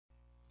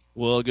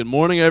Well, good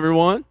morning,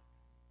 everyone.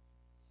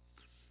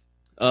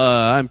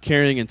 I'm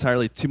carrying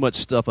entirely too much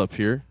stuff up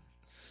here.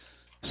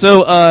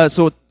 So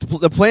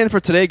the plan for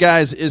today,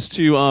 guys, is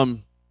for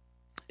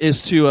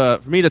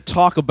me to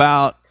talk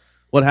about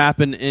what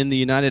happened in the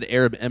United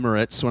Arab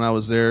Emirates when I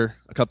was there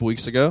a couple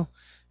weeks ago,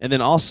 and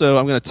then also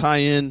I'm going to tie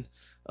in.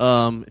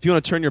 If you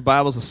want to turn your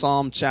Bibles to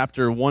Psalm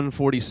chapter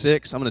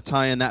 146, I'm going to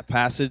tie in that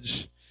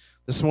passage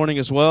this morning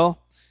as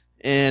well.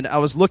 And I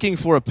was looking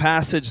for a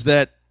passage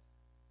that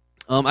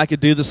I could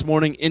do this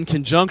morning in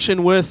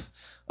conjunction with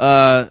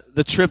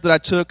the trip that I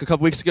took a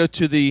couple weeks ago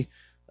to the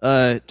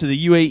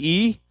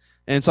UAE,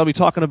 and so I'll be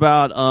talking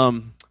about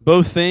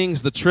both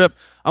things. The trip,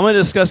 I'm going to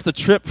discuss the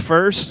trip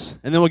first,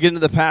 and then we'll get into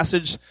the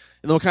passage, and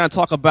then we'll kind of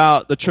talk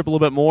about the trip a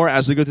little bit more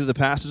as we go through the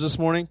passage this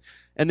morning.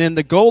 And then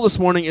the goal this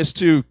morning is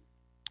to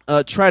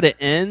try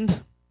to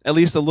end at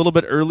least a little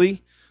bit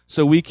early,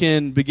 so we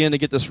can begin to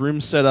get this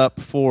room set up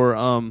for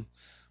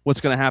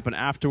what's going to happen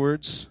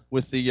afterwards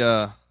with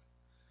the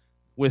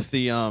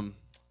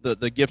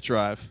gift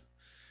drive.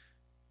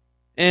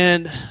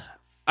 And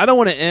I don't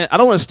want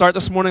to start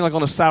this morning like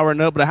on a sour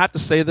note, but I have to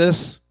say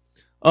this.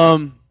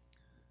 I'm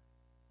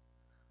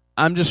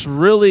just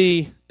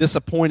really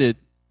disappointed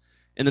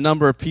in the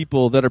number of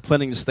people that are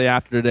planning to stay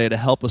after today to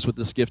help us with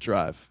this gift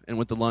drive and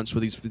with the lunch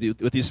with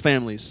these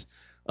families.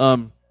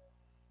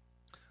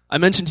 I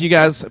mentioned to you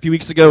guys a few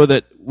weeks ago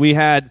that we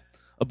had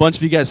a bunch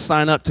of you guys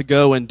sign up to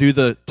go and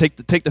take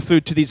the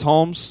food to these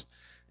homes.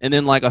 And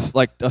then like a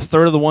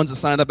third of the ones that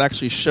signed up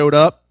actually showed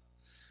up.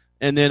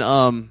 And then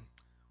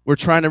we're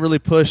trying to really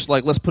push,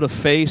 like, let's put a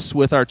face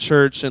with our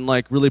church and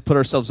like really put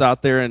ourselves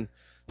out there and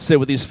sit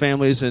with these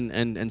families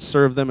and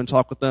serve them and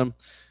talk with them.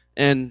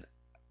 And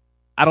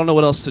I don't know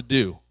what else to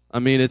do. I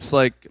mean, it's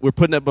like we're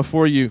putting it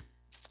before you,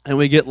 and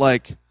we get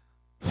like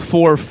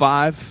 4 or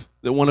 5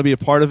 that want to be a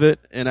part of it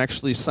and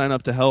actually sign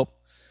up to help.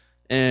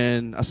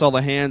 And I saw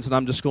the hands, and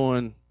I'm just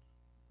going,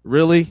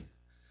 really?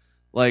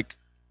 Like,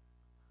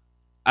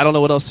 I don't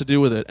know what else to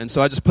do with it. And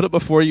so I just put it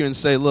before you and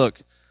say,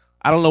 look,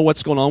 I don't know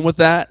what's going on with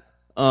that,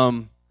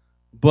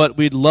 but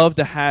we'd love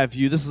to have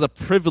you. This is a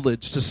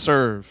privilege to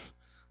serve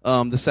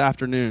this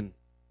afternoon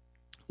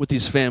with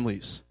these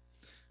families.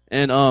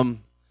 And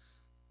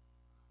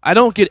I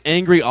don't get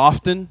angry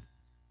often,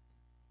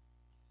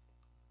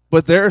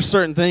 but there are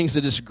certain things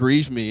that just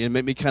grieve me and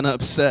make me kind of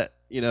upset,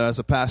 as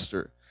a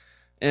pastor.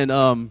 And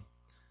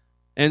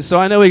so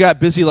I know we got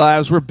busy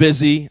lives. We're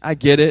busy. I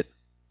get it.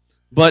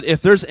 But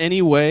if there's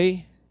any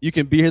way you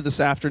can be here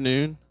this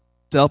afternoon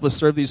to help us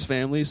serve these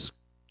families,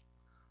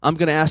 I'm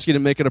going to ask you to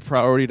make it a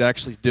priority to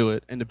actually do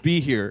it and to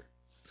be here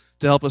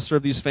to help us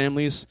serve these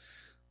families.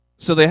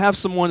 So they have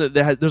someone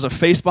there's a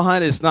face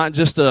behind it. It's not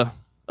just a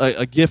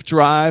gift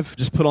drive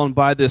just put on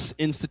by this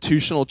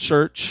institutional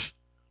church,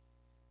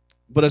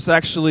 but it's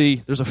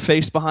actually, there's a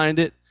face behind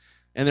it,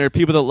 and there are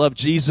people that love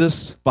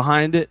Jesus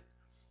behind it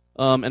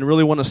and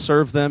really want to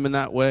serve them in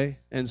that way.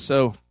 And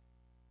so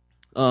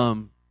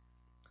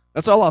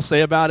that's all I'll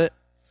say about it.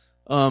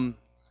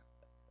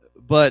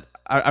 But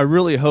I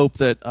really hope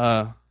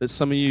that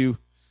some of you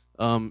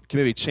can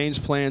maybe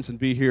change plans and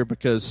be here,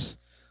 because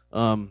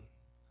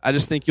I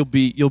just think you'll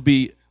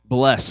be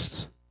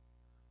blessed.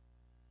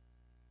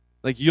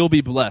 Like, you'll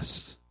be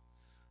blessed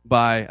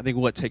by, I think,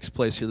 what takes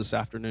place here this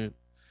afternoon.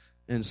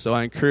 And so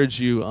I encourage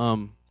you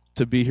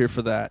to be here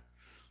for that.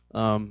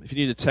 If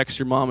you need to text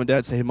your mom and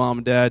dad, say, hey, Mom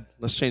and Dad,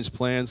 let's change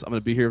plans. I'm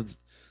going to be here.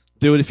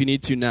 Do it if you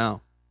need to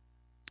now.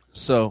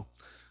 So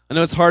I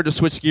know it's hard to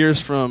switch gears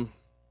from,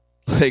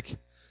 like,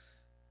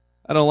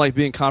 I don't like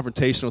being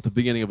confrontational at the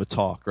beginning of a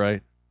talk,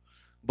 right?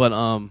 But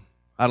I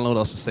don't know what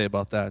else to say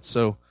about that.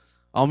 So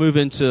I'll move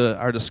into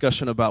our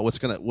discussion about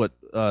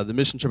the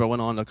mission trip I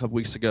went on a couple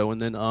weeks ago,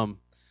 and then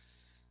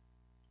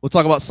we'll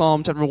talk about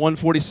Psalm chapter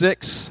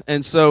 146.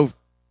 And so,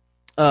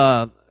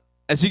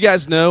 as you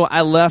guys know,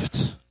 I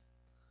left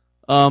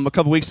a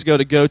couple weeks ago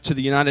to go to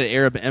the United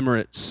Arab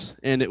Emirates,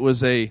 and it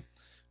was a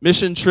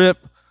mission trip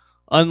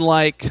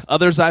unlike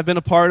others I've been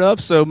a part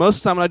of. So most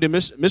of the time when I do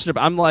mission trip,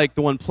 I'm like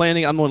the one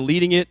planning, I'm the one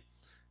leading it,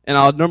 and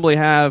I'll normally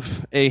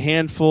have a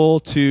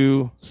handful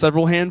to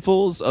several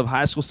handfuls of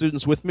high school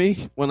students with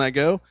me when I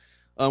go,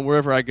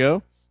 wherever I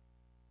go.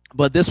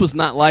 But this was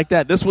not like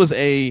that. This was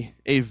a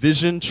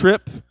vision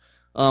trip.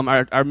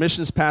 Our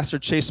missions pastor,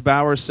 Chase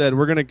Bauer, said,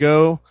 we're going to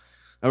go,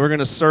 and we're going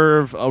to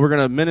serve, we're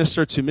going to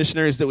minister to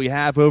missionaries that we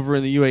have over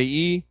in the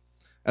UAE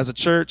as a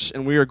church,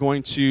 and we are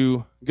going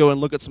to go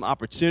and look at some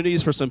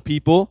opportunities for some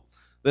people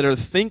that are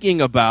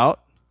thinking about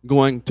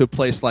going to a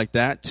place like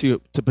that to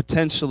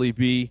potentially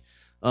be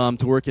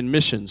to work in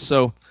missions.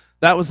 So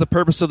that was the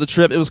purpose of the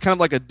trip. It was kind of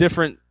like a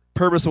different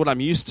purpose of what I'm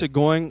used to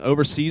going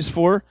overseas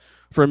for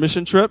a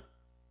mission trip.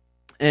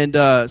 And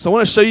so I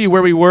want to show you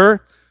where we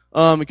were.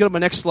 Go to my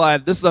next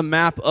slide. This is a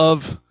map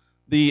of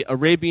the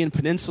Arabian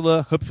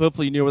Peninsula.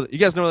 Hopefully you know you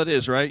guys know where that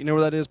is, right? You know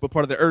where that is, what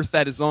part of the earth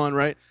that is on,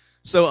 right?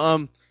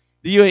 So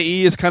the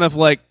UAE is kind of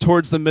like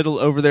towards the middle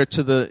over there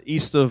to the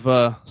east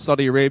of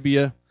Saudi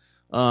Arabia,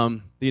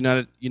 the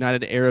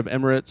United Arab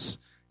Emirates,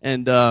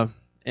 and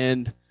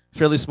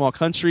fairly small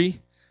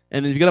country.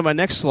 And then if you go to my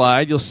next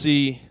slide, you'll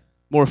see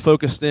more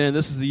focused in.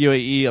 This is the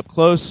UAE up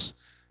close.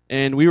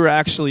 And we were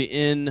actually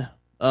in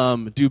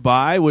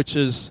Dubai, which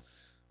is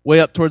way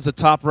up towards the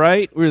top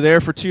right. We were there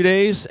for 2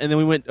 days, and then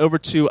we went over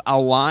to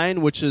Al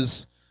Ain, which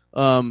is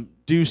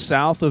due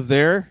south of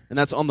there, and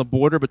that's on the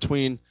border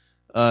between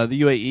the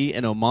UAE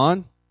and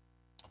Oman.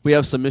 We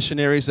have some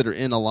missionaries that are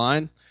in Al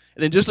Ain.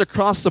 And then just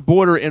across the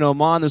border in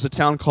Oman, there's a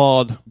town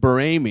called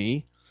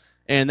Bahraimi,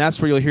 and that's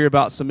where you'll hear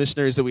about some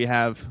missionaries that we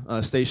have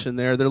stationed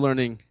there. They're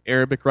learning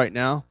Arabic right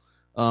now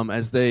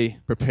as they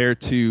prepare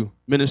to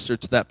minister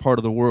to that part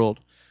of the world.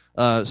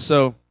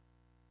 So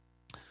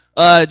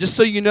just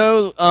so you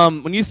know,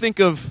 when you think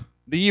of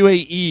the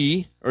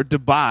UAE or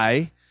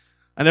Dubai,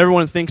 and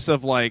everyone thinks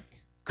of like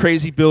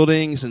crazy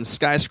buildings and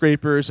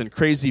skyscrapers and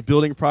crazy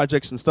building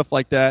projects and stuff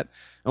like that.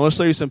 I want to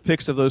show you some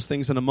pics of those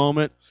things in a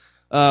moment.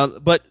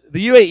 But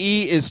the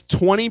UAE is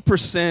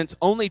 20%,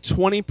 only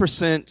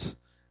 20%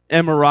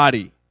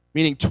 Emirati,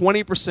 meaning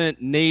 20%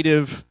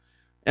 native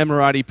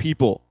Emirati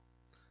people.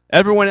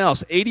 Everyone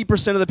else,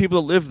 80% of the people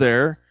that live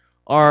there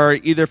are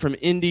either from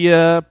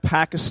India,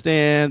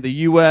 Pakistan, the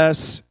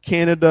U.S.,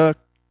 Canada,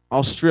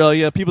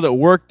 Australia, people that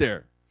work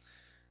there.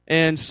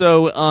 And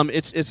so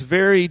it's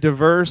very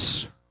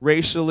diverse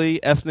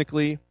racially,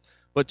 ethnically,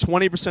 but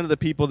 20% of the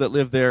people that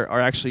live there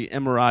are actually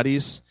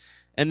Emiratis.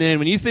 And then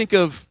when you think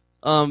of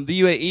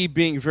the UAE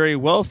being very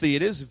wealthy,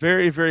 it is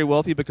very, very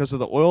wealthy because of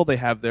the oil they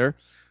have there.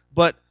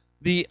 But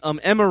the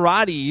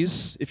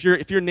Emiratis, if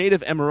you're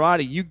native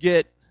Emirati, you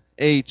get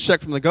a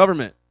check from the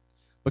government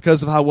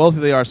because of how wealthy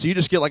they are. So you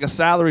just get like a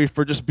salary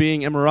for just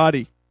being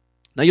Emirati.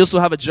 Now you also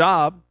have a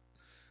job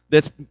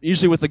that's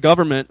usually with the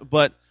government,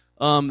 but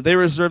they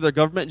reserve their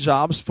government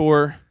jobs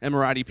for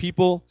Emirati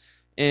people,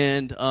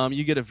 and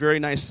you get a very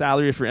nice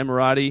salary if you're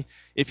Emirati.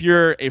 If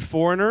you're a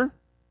foreigner,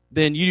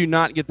 then you do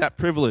not get that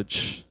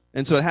privilege.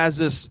 And so it has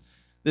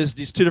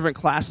these two different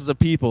classes of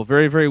people.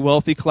 Very, very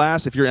wealthy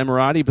class if you're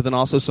Emirati, but then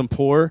also some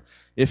poor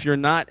if you're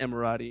not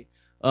Emirati.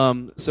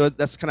 So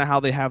that's kind of how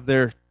they have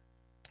their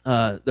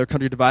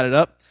country divided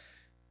up.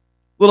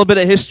 A little bit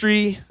of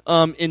history.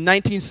 In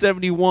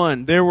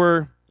 1971, there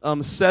were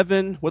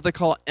 7 what they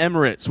call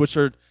emirates, which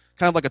are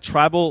kind of like a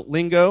tribal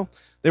lingo.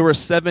 There were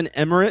 7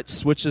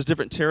 emirates, which is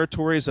different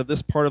territories of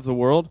this part of the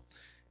world.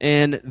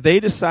 And they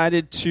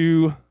decided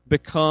to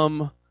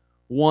become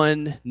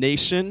one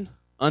nation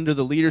under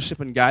the leadership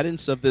and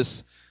guidance of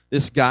this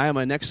guy on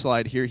my next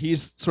slide here.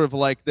 He's sort of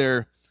like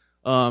their,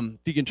 if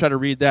you can try to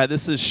read that,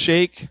 this is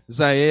Sheikh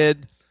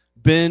Zayed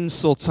bin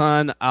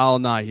Sultan Al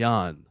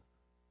Nahyan.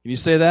 Can you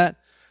say that?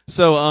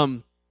 So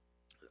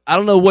I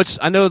don't know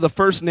I know the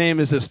first name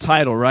is his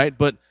title, right?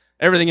 But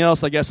everything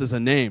else, I guess, is a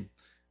name.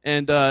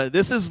 And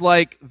this is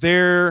like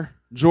their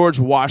George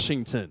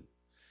Washington.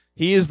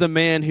 He is the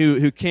man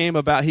who came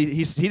about,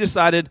 he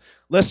decided,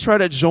 let's try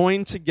to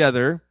join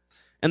together.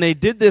 And they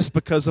did this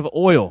because of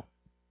oil.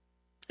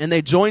 And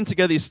they joined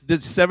together these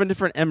 7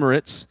 different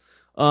emirates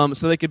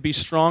so they could be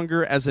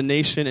stronger as a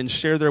nation and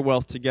share their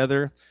wealth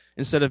together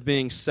instead of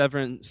being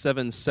seven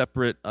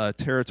separate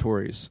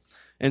territories.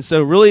 And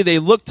so really they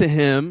look to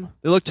him,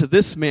 they look to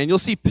this man. You'll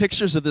see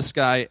pictures of this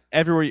guy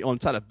everywhere, on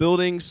top of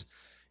buildings,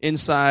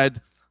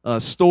 inside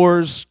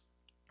stores,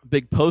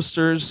 big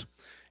posters.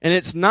 And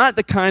it's not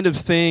the kind of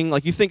thing,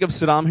 like you think of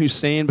Saddam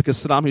Hussein,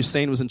 because Saddam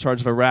Hussein was in charge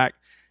of Iraq,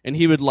 and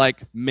he would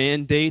like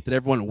mandate that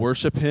everyone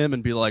worship him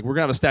and be like, we're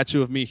going to have a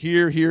statue of me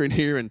here, here, and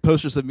here, and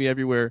posters of me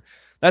everywhere.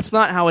 That's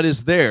not how it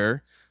is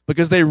there,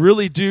 because they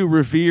really do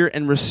revere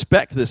and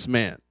respect this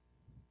man.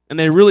 And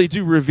they really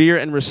do revere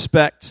and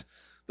respect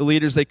the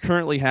leaders they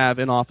currently have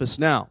in office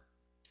now.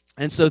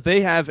 And so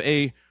they have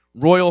a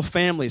royal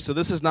family. So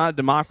this is not a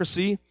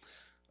democracy.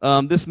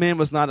 This man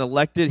was not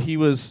elected. He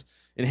was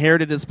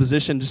inherited his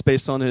position just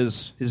based on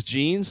his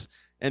genes.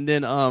 And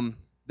then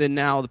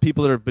now the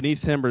people that are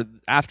beneath him or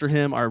after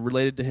him are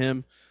related to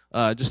him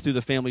just through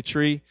the family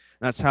tree. And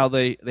that's how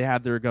they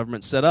have their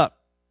government set up.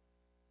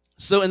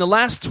 So in the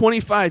last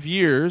 25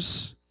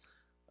 years,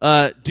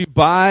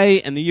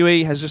 Dubai and the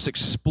UAE has just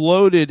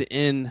exploded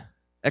in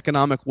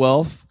economic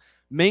wealth,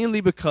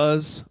 mainly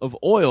because of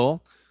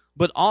oil,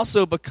 but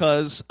also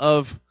because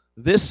of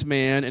this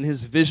man and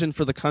his vision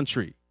for the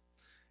country.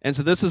 And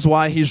so this is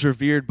why he's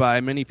revered by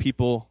many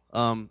people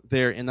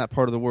there in that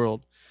part of the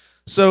world.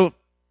 So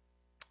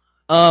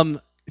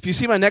if you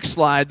see my next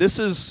slide, I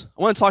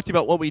want to talk to you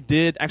about what we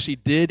actually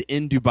did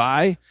in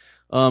Dubai.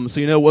 So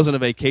you know it wasn't a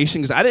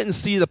vacation, because I didn't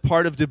see the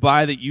part of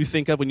Dubai that you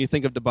think of when you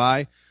think of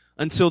Dubai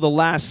until the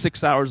last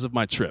 6 hours of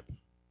my trip.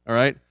 All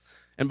right?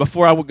 And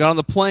before I got on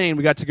the plane,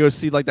 we got to go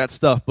see like that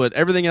stuff. But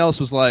everything else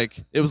was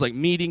like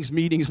meetings,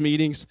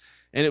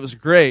 and it was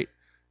great.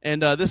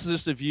 And this is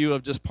just a view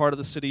of just part of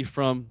the city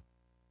from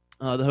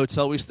the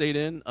hotel we stayed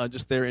in,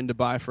 just there in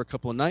Dubai for a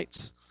couple of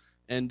nights.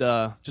 And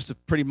just a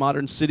pretty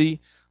modern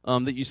city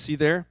that you see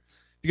there.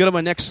 If you go to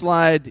my next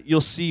slide,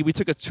 you'll see we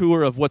took a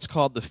tour of what's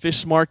called the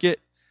fish market.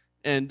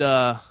 And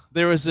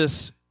there was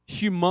this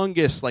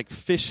humongous like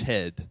fish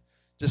head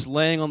just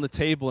laying on the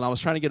table. And I was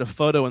trying to get a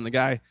photo, and the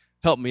guy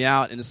helped me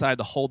out and decided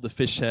to hold the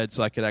fish head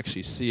so I could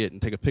actually see it and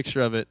take a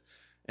picture of it.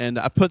 And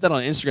I put that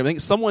on Instagram. I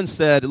think someone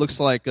said it looks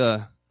like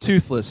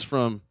Toothless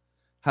from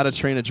How to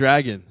Train a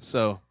Dragon.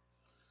 So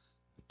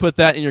put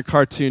that in your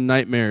cartoon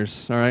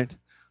nightmares, all right?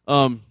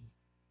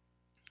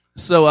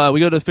 So we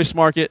go to the fish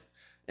market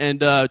and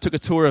took a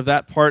tour of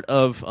that part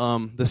of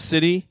the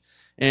city.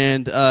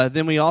 And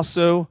then we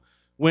also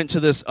went to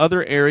this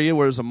other area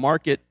where there's a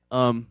market.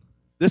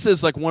 This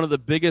is like one of the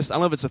biggest, I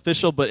don't know if it's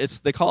official, but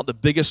they call it the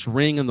biggest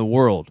ring in the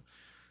world.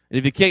 And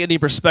if you can't get any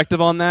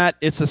perspective on that,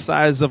 it's the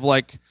size of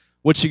like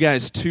what you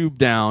guys tube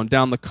down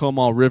the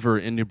Comal River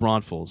in New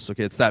Braunfels.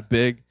 Okay, it's that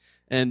big.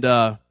 And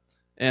I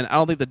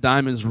don't think the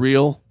diamond's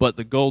real, but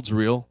the gold's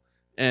real.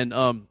 And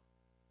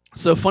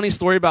so funny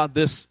story about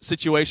this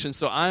situation.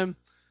 So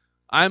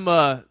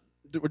we're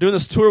doing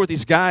this tour with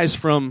these guys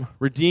from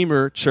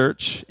Redeemer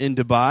Church in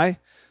Dubai.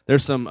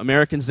 There's some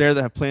Americans there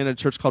that have planted a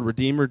church called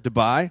Redeemer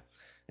Dubai.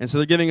 And so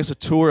they're giving us a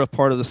tour of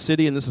part of the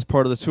city, and this is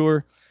part of the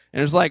tour. And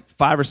there's like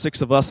 5 or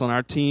 6 of us on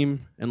our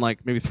team, and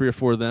like maybe 3 or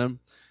 4 of them.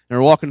 And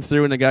we're walking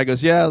through, and the guy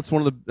goes, "Yeah,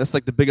 that's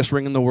like the biggest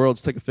ring in the world.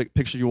 Let's take a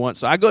picture if you want."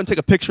 So I go and take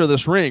a picture of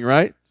this ring,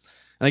 right?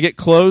 And I get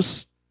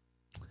close,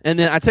 and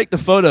then I take the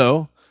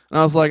photo, and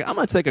I was like, I'm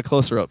going to take a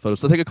closer up photo.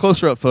 So I take a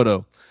closer up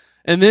photo.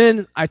 And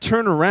then I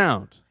turn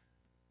around,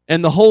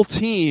 and the whole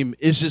team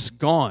is just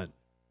gone,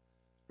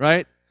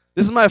 right?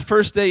 This is my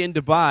first day in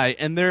Dubai,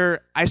 and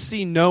I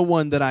see no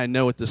one that I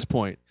know at this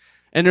point.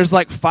 And there's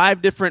like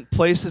 5 different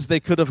places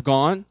they could have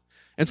gone.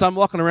 And so I'm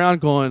walking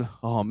around going,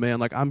 oh man,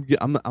 like I'm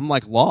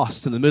like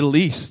lost in the Middle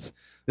East.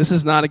 This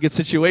is not a good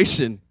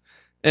situation.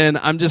 And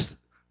I'm just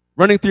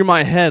running through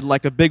my head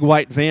like a big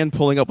white van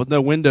pulling up with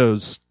no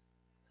windows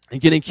and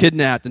getting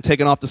kidnapped and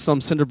taken off to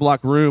some cinder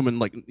block room and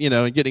like,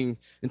 and getting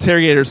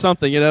interrogated or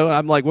something,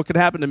 I'm like, what could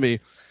happen to me?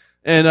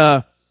 And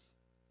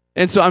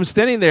so I'm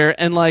standing there,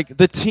 and like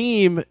the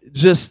team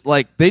just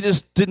like, they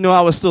just didn't know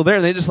I was still there,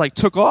 and they just like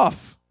took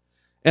off.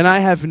 And I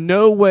have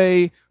no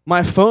way,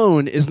 my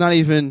phone is not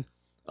even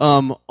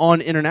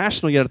on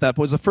international yet at that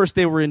point. It was the first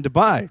day we're in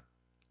Dubai.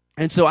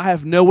 And so I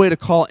have no way to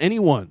call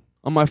anyone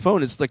on my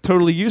phone. It's like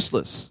totally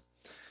useless.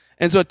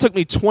 And so it took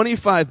me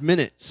 25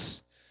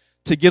 minutes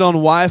to get on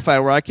Wi-Fi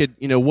where I could,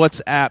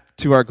 WhatsApp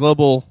to our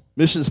global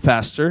missions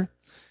pastor.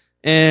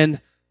 And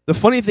the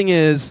funny thing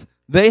is,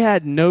 they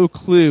had no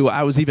clue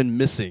I was even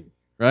missing,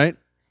 right?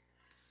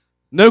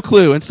 No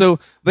clue. And so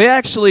they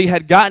actually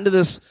had gotten to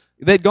this,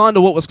 they'd gone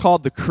to what was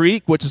called the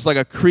creek, which is like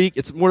a creek.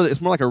 It's more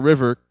like a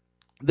river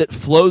that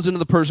flows into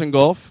the Persian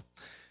Gulf.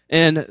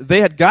 And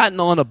they had gotten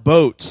on a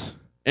boat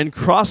and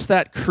crossed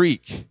that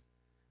creek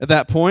at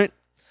that point.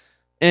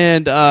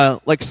 And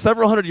like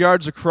several hundred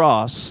yards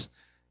across.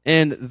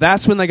 And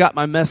that's when they got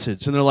my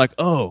message. And they're like,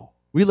 oh,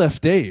 we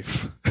left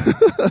Dave.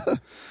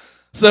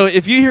 So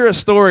if you hear a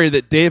story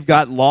that Dave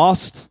got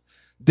lost,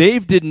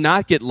 Dave did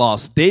not get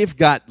lost. Dave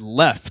got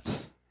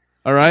left.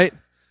 All right?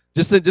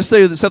 Just so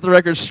you set the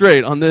record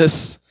straight on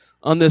this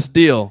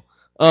deal.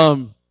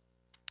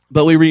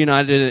 But we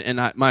reunited,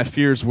 and my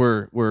fears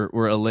were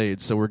allayed,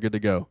 so we're good to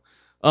go.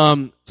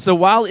 So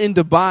while in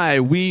Dubai,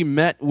 we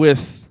met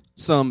with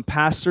some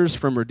pastors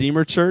from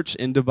Redeemer Church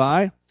in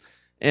Dubai,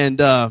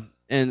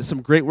 and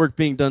some great work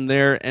being done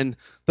there. And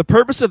the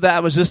purpose of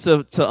that was just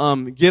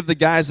to give the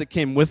guys that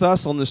came with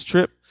us on this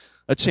trip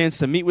a chance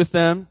to meet with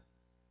them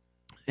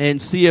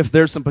and see if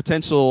there's some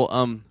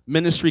potential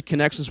ministry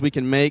connections we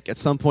can make at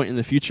some point in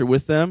the future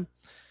with them.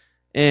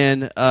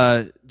 And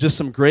just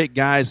some great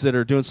guys that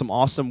are doing some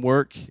awesome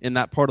work in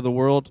that part of the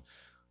world.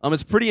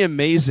 It's pretty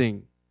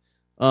amazing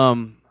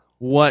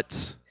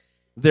what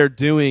they're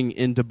doing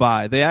in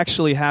Dubai. They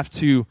actually have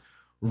to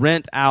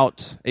rent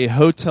out a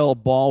hotel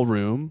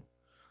ballroom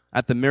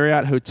at the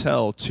Marriott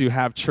Hotel to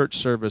have church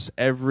service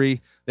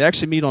they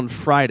actually meet on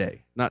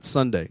Friday, not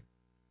Sunday,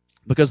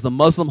 because the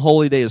Muslim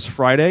holy day is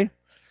Friday,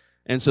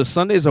 and so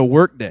Sunday is a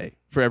work day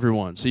for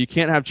everyone. So you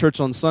can't have church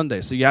on Sunday,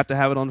 so you have to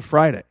have it on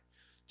Friday.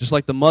 Just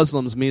like the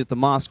Muslims meet at the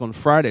mosque on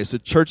Friday, so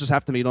churches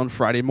have to meet on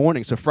Friday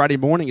morning. So Friday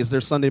morning is their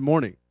Sunday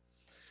morning.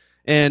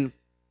 And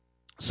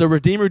so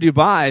Redeemer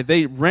Dubai,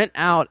 they rent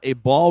out a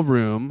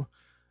ballroom,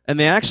 and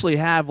they actually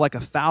have like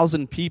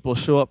 1,000 people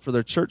show up for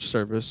their church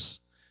service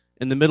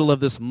in the middle of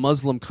this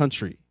Muslim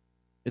country.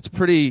 It's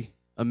pretty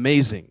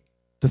amazing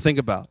to think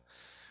about.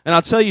 And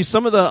I'll tell you,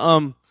 some of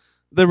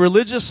the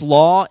religious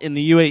law in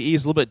the UAE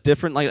is a little bit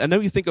different. Like, I know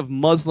you think of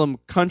Muslim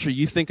country,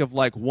 you think of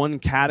like one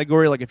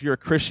category. Like if you're a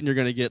Christian, you're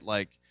going to get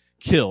like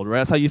killed, right?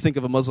 That's how you think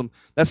of a Muslim.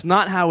 That's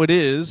not how it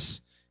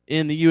is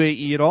in the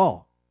UAE at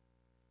all.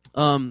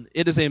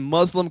 It is a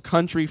Muslim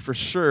country for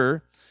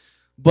sure,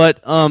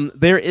 but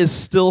there is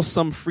still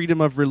some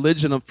freedom of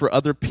religion for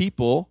other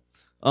people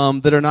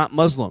that are not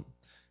Muslim.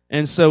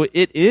 And so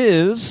it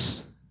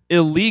is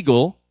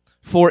illegal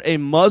for a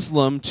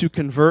Muslim to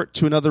convert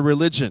to another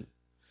religion.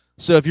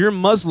 So if you're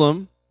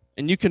Muslim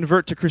and you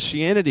convert to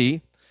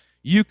Christianity,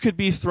 you could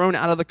be thrown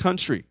out of the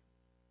country.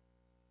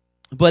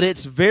 But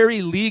it's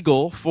very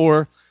legal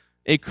for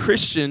a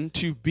Christian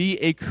to be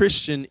a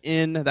Christian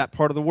in that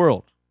part of the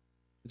world.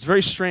 It's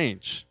very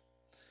strange.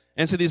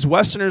 And so these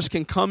Westerners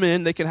can come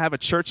in, they can have a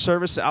church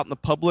service out in the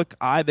public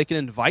eye, they can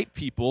invite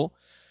people,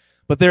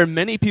 But there are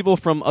many people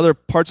from other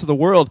parts of the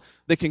world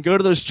that can go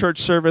to those church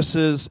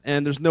services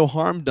and there's no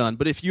harm done.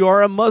 But if you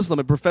are a Muslim,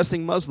 a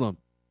professing Muslim,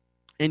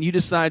 and you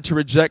decide to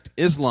reject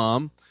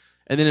Islam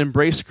and then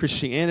embrace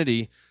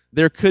Christianity,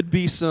 there could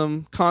be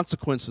some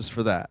consequences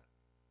for that.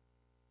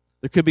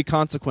 There could be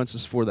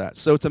consequences for that.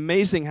 So it's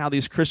amazing how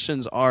these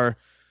Christians are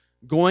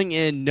going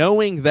in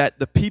knowing that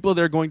the people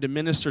they're going to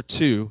minister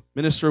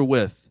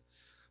with,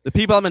 the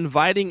people I'm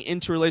inviting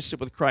into a relationship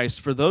with Christ,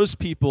 for those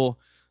people,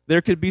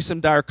 there could be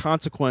some dire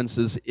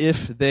consequences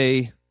if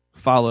they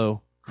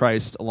follow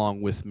Christ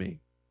along with me.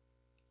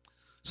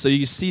 So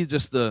you see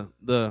just the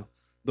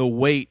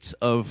weight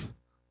of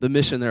the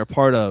mission they're a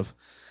part of.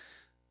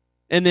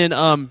 And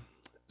then,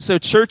 so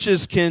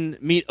churches can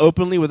meet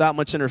openly without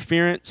much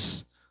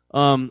interference.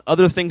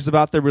 Other things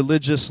about the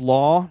religious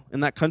law in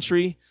that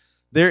country,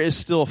 there is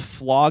still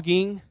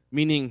flogging,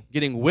 meaning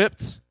getting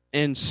whipped,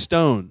 and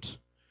stoned.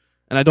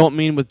 And I don't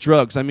mean with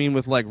drugs, I mean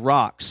with like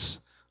rocks.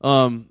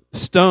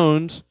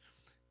 Stoned,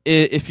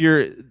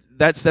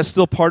 that's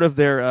still part of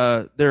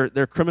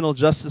their criminal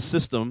justice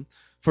system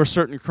for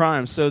certain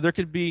crimes. So there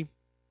could be,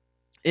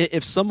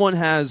 if someone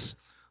has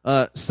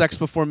sex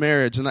before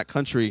marriage in that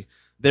country,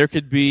 there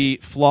could be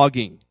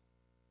flogging.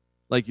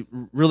 Like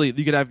really,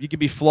 you could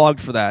be flogged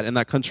for that in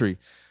that country.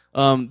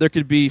 There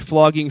could be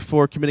flogging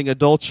for committing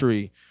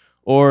adultery,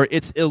 or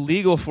it's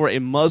illegal for a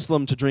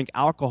Muslim to drink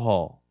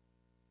alcohol.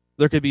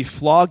 There could be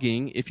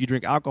flogging if you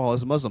drink alcohol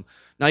as a Muslim.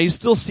 Now you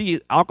still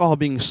see alcohol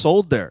being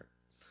sold there,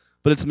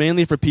 but it's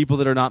mainly for people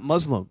that are not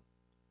Muslim.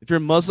 If you're a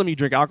Muslim, you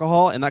drink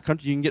alcohol in that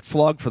country, you can get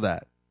flogged for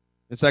that.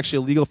 It's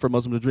actually illegal for a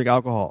Muslim to drink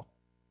alcohol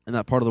in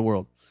that part of the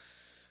world.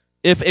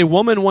 If a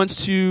woman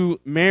wants to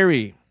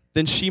marry,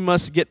 then she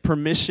must get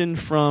permission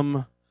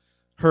from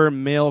her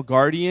male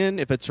guardian,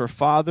 if it's her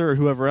father or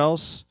whoever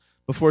else,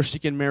 before she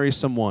can marry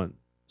someone.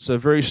 So a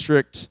very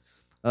strict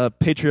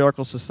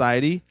patriarchal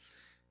society.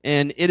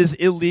 And it is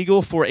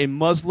illegal for a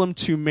Muslim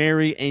to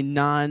marry a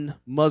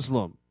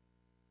non-Muslim.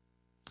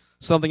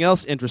 Something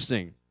else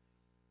interesting.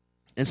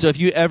 And so if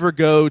you ever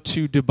go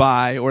to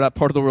Dubai or that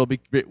part of the world,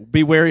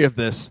 be wary of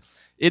this.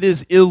 It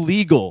is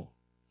illegal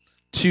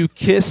to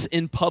kiss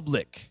in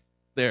public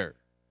there.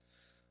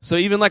 So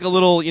even like a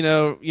little,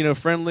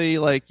 friendly,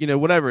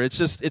 whatever,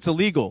 it's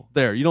illegal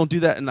there. You don't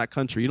do that in that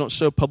country. You don't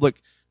show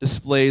public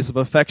displays of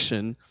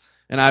affection.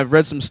 And I've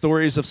read some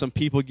stories of some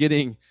people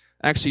getting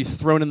actually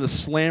thrown in the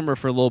slammer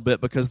for a little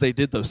bit because they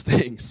did those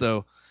things.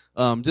 So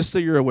just so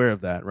you're aware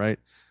of that, right?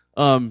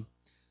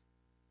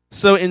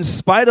 So in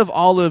spite of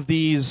all of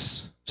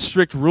these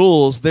strict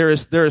rules, there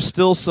is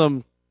still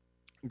some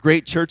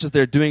great churches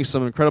there doing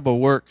some incredible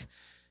work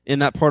in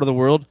that part of the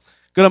world.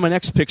 Go to my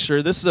next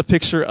picture. This is a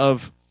picture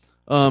of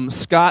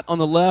Scott on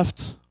the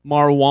left,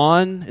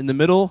 Marwan in the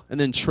middle, and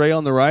then Trey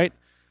on the right.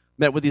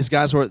 Met with these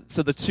guys.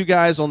 So the two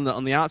guys on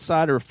the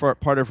outside are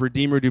part of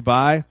Redeemer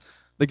Dubai.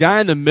 The guy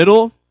in the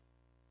middle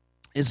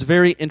is a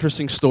very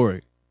interesting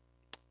story.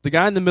 The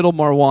guy in the middle,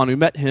 Marwan, we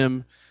met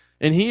him,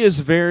 and he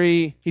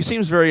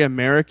seems very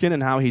American in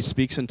how he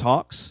speaks and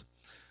talks,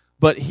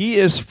 but he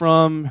is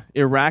from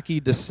Iraqi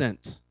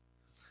descent.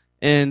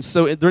 And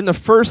so during the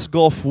first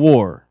Gulf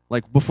War,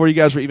 like before you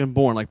guys were even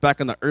born, like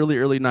back in the early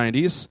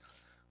 90s,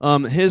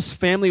 his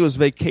family was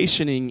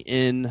vacationing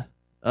in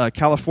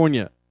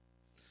California.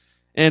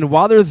 And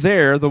while they're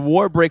there, the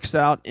war breaks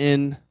out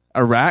in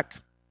Iraq,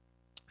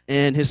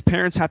 and his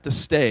parents have to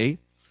stay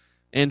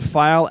and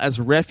file as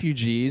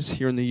refugees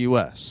here in the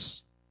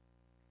U.S.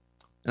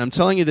 And I'm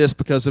telling you this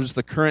because of just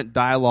the current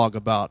dialogue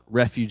about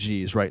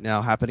refugees right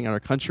now happening in our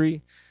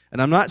country. And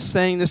I'm not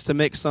saying this to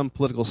make some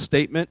political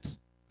statement.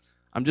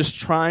 I'm just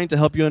trying to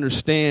help you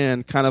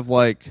understand kind of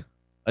like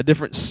a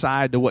different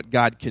side to what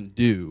God can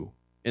do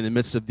in the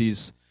midst of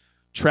these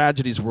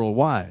tragedies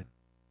worldwide.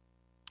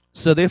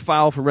 So they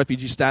file for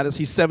refugee status.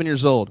 He's 7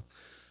 years old.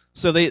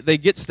 So they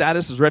get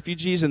status as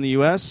refugees in the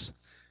U.S.,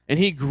 and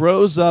he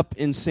grows up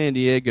in San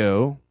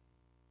Diego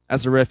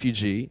as a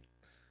refugee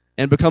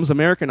and becomes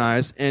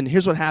Americanized. And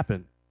here's what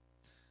happened.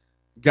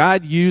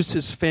 God used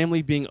his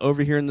family being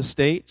over here in the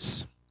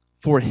States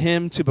for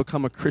him to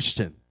become a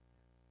Christian.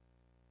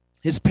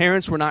 His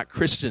parents were not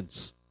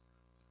Christians.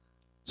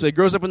 So he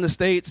grows up in the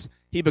States.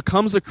 He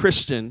becomes a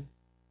Christian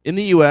in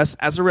the U.S.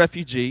 as a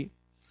refugee.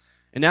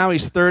 And now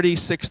he's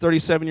 36,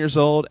 37 years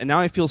old. And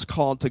now he feels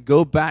called to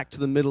go back to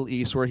the Middle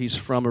East where he's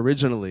from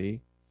originally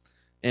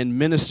and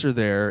minister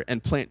there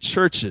and plant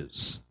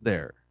churches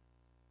there.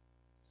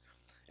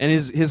 And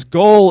his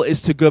goal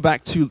is to go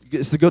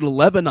to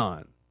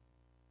Lebanon,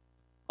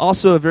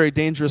 also a very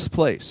dangerous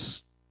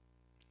place,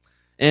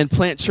 and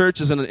plant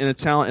churches in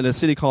a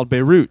city called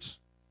Beirut,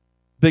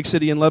 big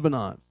city in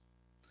Lebanon.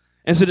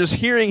 And so just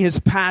hearing his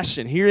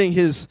passion, hearing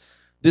his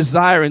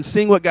desire, and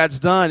seeing what God's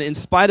done, in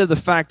spite of the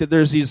fact that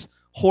there's these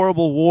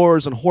horrible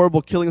wars and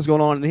horrible killings going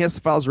on, and he has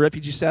to file his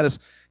refugee status,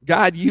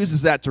 God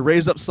uses that to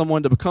raise up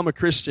someone to become a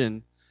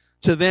Christian,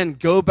 to then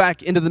go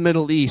back into the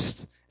Middle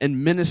East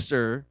and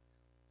minister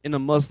in a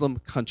Muslim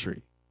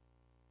country.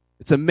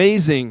 It's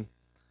amazing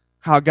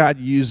how God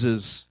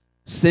uses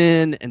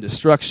sin and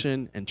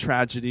destruction and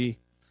tragedy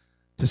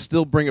to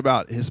still bring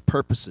about his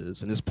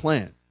purposes and his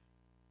plan.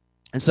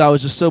 And so I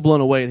was just so blown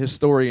away at his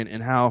story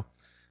and how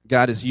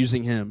God is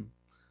using him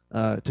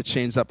to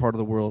change that part of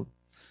the world.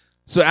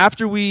 So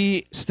after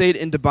we stayed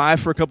in Dubai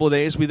for a couple of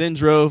days, we then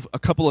drove a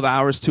couple of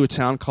hours to a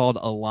town called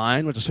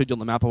Al-Ain, which I showed you on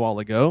the map a while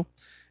ago.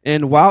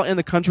 And while in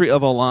the country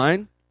of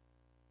Al-Ain,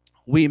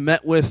 we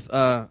met with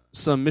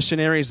some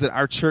missionaries that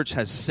our church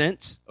has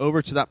sent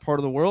over to that part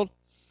of the world.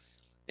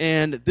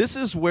 And this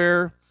is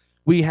where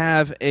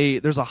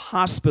there's a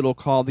hospital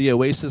called the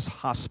Oasis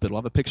Hospital. I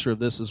have a picture of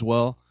this as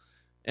well.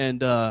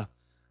 And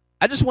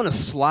I just want to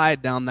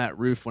slide down that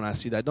roof when I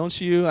see that,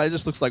 don't you? It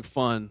just looks like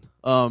fun.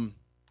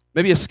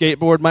 Maybe a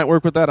skateboard might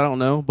work with that, I don't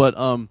know.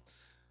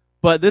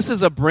 But this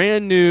is a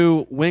brand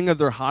new wing of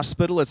their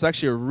hospital. It's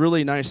actually a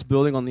really nice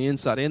building on the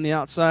inside and the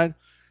outside.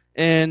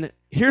 And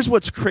here's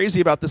what's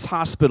crazy about this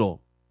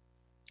hospital.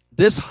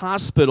 This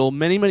hospital,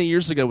 many, many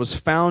years ago, was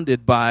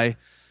founded by,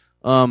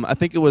 I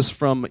think it was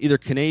from either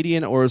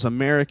Canadian or it was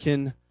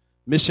American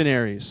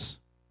missionaries.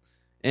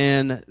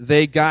 And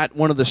they got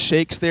one of the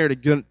sheikhs there to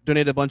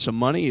donate a bunch of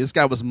money. This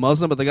guy was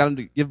Muslim, but they got him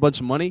to give a bunch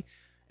of money.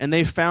 And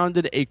they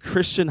founded a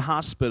Christian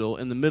hospital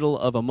in the middle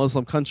of a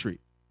Muslim country.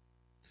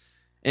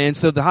 And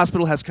so the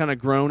hospital has kind of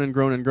grown and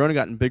grown and grown and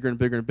gotten bigger and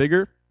bigger and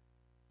bigger.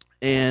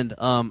 And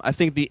I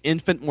think the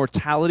infant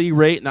mortality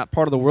rate in that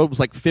part of the world was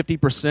like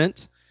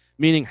 50%,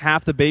 meaning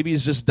half the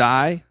babies just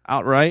die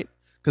outright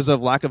because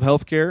of lack of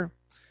health care.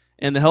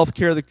 And the health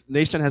care of the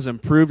nation has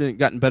improved and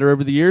gotten better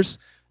over the years.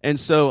 And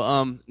so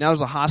now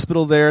there's a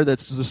hospital there.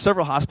 There's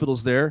several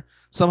hospitals there.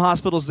 Some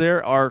hospitals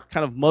there are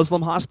kind of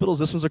Muslim hospitals.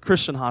 This was a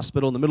Christian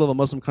hospital in the middle of a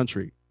Muslim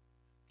country.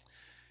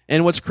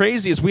 And what's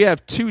crazy is we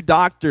have two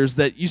doctors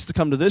that used to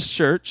come to this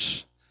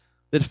church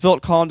that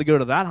felt called to go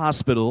to that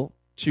hospital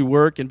to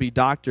work and be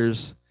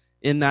doctors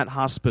in that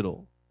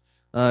hospital.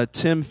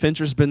 Tim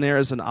Fincher's been there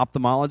as an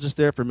ophthalmologist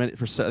there for I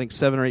think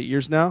 7 or 8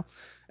 years now.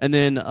 And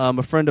then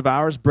a friend of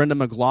ours, Brenda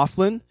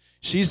McLaughlin,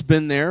 she's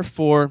been there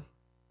for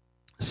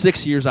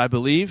 6 years, I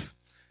believe.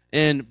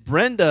 And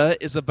Brenda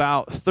is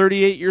about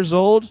 38 years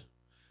old,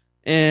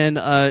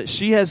 and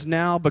she has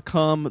now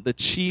become the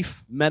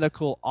chief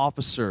medical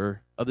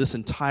officer of this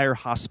entire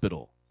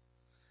hospital.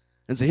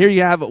 And so here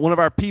you have one of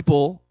our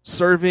people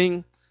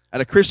serving at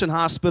a Christian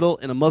hospital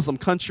in a Muslim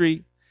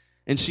country,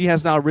 and she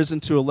has now risen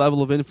to a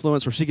level of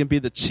influence where she can be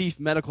the chief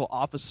medical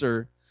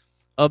officer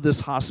of this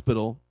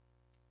hospital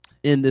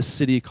in this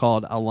city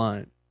called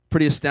Al-Ain.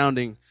 Pretty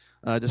astounding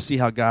to see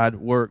how God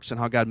works and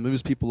how God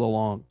moves people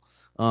along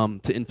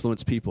to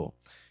influence people.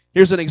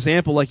 Here's an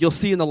example. Like you'll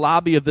see in the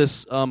lobby of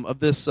this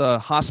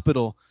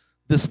hospital,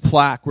 this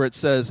plaque where it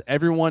says,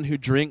 "Everyone who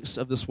drinks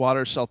of this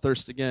water shall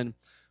thirst again,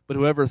 but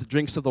whoever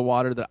drinks of the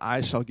water that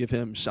I shall give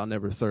him shall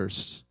never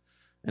thirst."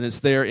 And it's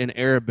there in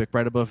Arabic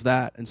right above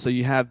that. And so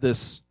you have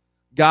this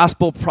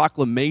gospel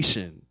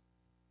proclamation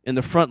in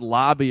the front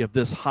lobby of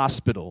this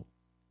hospital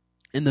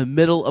in the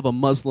middle of a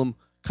Muslim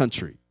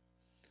country.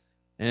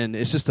 And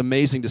it's just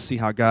amazing to see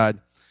how God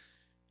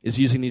is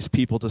using these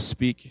people to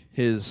speak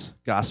his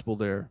gospel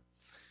there.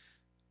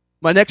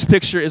 My next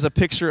picture is a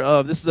picture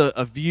of, this is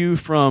a view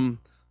from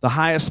the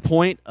highest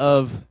point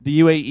of the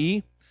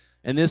UAE.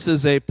 And this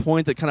is a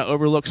point that kind of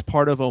overlooks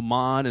part of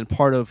Oman and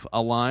part of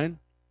Al-Ain.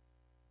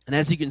 And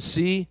as you can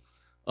see,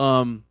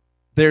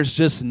 there's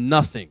just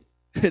nothing.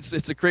 It's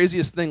the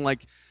craziest thing.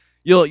 Like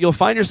you'll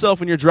find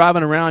yourself when you're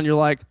driving around, you're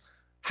like,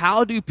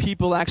 how do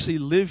people actually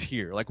live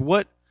here? Like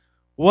what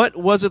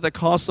was it that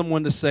caused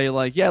someone to say,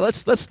 like, yeah,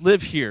 let's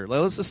live here.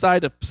 Like, let's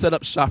decide to set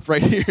up shop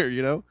right here,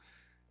 you know?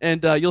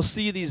 And you'll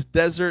see these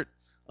desert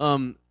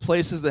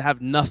places that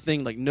have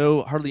nothing, like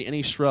hardly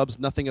any shrubs,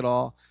 nothing at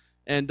all.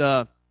 And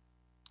then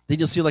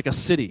you'll see like a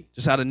city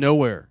just out of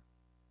nowhere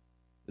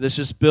that's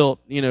just built,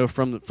 you know,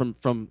 from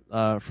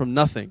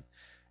nothing.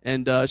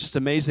 And it's just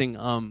amazing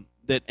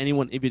that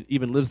anyone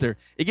even lives there.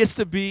 It gets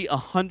to be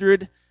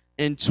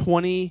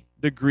 120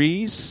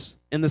 degrees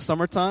in the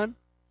summertime.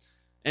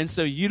 And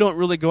so you don't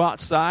really go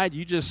outside.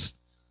 You just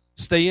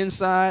stay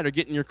inside or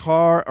get in your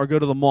car or go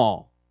to the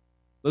mall.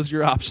 Those are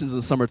your options in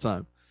the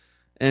summertime.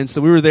 And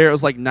so we were there. It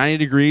was like 90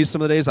 degrees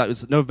some of the days. It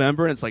was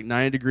November, and it's like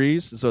 90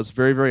 degrees. And so it's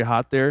very, very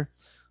hot there,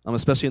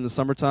 especially in the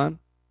summertime.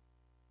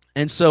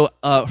 And so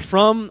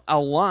from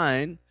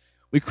Al-Ain,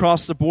 we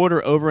crossed the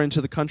border over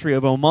into the country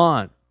of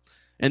Oman.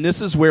 And this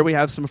is where we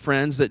have some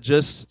friends that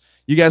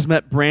you guys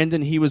met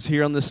Brandon. He was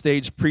here on the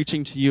stage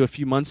preaching to you a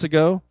few months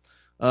ago.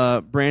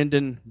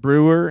 Brandon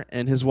Brewer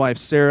and his wife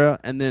Sarah,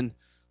 and then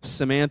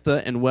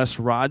Samantha and Wes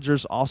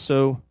Rogers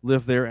also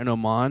live there in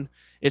Oman.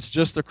 It's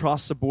just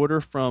across the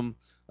border from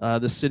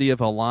the city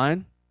of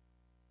Al-Ain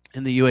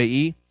in the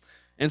UAE.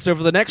 And so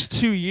for the next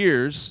 2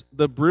 years,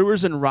 the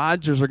Brewers and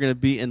Rogers are going to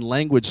be in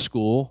language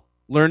school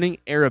learning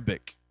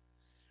Arabic.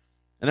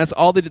 And that's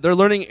all they do. They're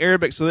learning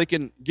Arabic so they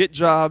can get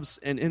jobs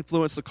and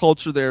influence the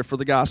culture there for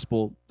the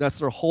gospel. That's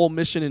their whole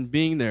mission in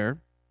being there.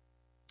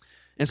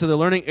 And so they're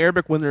learning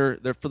Arabic when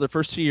they're for the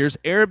first 2 years.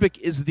 Arabic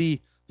is the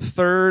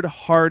third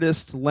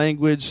hardest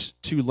language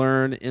to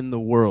learn in the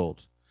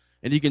world.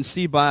 And you can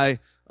see by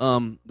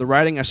the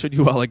writing I showed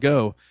you a while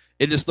ago,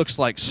 it just looks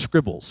like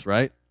scribbles,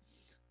 right?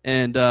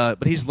 And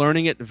but he's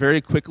learning it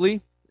very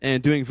quickly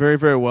and doing very,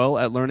 very well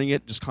at learning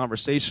it just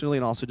conversationally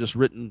and also just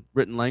written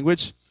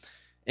language.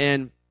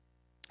 And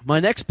my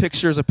next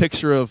picture is a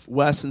picture of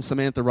Wes and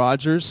Samantha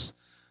Rogers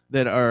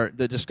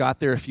that just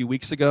got there a few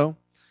weeks ago.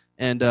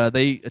 And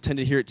they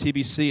attended here at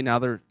TBC, and now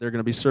they're going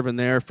to be serving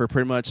there for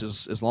pretty much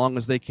as long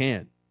as they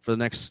can, for the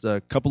next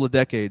couple of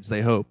decades,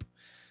 they hope.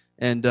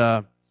 And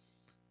the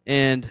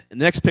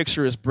next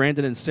picture is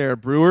Brandon and Sarah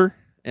Brewer,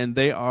 and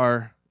they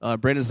are,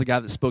 Brandon's the guy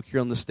that spoke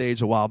here on the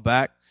stage a while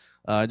back,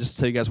 just to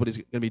tell you guys what he's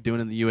going to be doing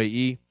in the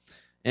UAE.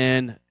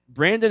 And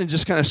Brandon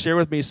just kind of shared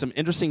with me some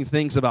interesting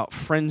things about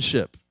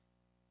friendship.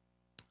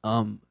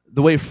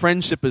 The way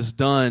friendship is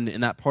done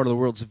in that part of the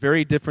world is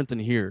very different than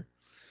here.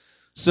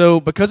 So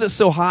because it's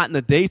so hot in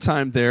the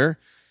daytime there,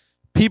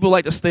 people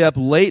like to stay up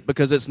late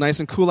because it's nice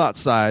and cool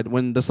outside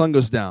when the sun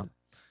goes down.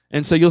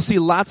 And so you'll see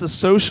lots of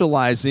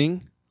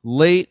socializing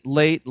late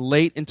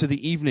into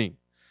the evening.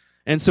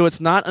 And so it's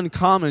not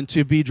uncommon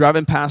to be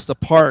driving past a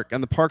park,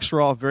 and the parks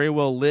are all very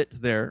well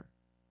lit there,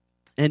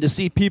 and to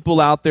see people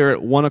out there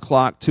at 1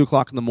 o'clock, 2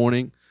 o'clock in the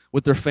morning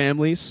with their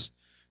families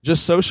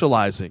just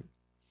socializing.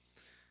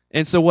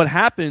 And so what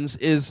happens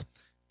is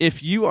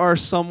if you are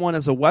someone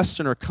as a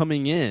Westerner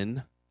coming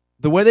in,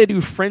 the way they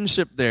do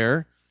friendship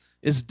there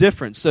is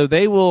different. So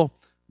they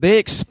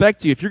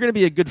expect you, if you're going to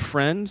be a good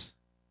friend,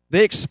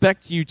 they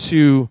expect you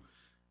to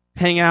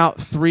hang out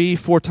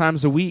 3-4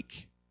 times a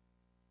week.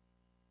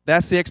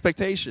 That's the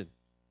expectation.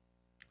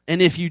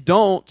 And if you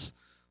don't,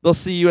 they'll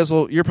see you as,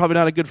 well, you're probably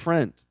not a good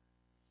friend.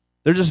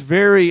 They're just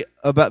very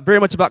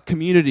much about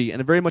community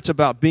and very much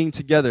about being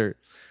together.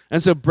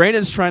 And so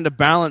Brandon's trying to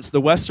balance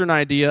the Western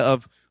idea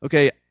of,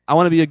 okay, I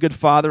want to be a good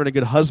father and a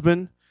good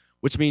husband,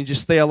 which means you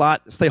stay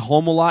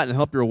home a lot and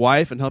help your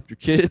wife and help your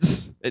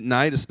kids at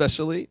night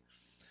especially.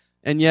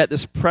 And yet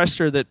this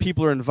pressure that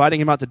people are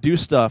inviting him out to do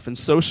stuff and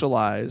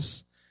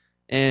socialize,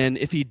 and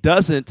if he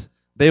doesn't,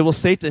 they will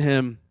say to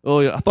him,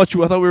 "Oh, I thought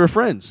we were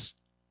friends.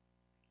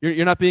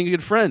 You're not being a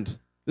good friend.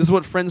 This is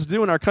what friends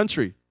do in our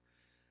country."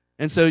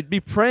 And so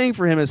be praying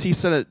for him as he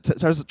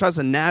tries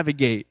to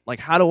navigate, like,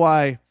 how do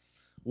I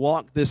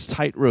walk this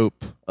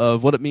tightrope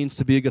of what it means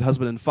to be a good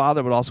husband and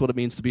father, but also what it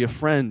means to be a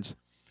friend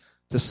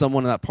to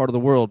someone in that part of the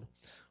world.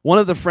 One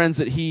of the friends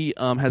that he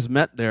has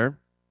met there,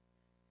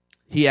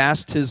 he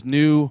asked his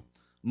new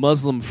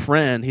Muslim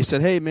friend, he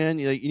said, "Hey, man,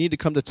 you need to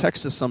come to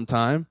Texas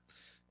sometime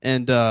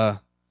and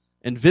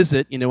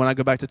visit, when I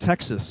go back to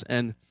Texas."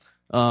 And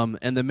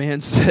the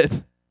man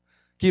said,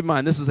 keep in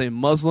mind, this is a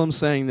Muslim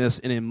saying this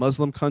in a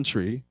Muslim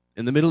country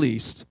in the Middle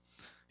East.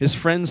 His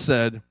friend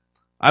said,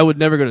 "I would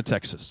never go to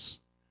Texas."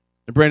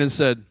 And Brandon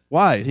said,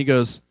 "Why?" And he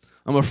goes,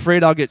 "I'm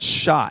afraid I'll get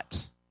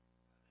shot."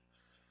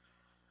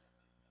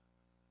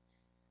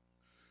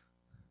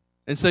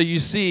 And so you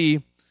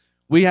see,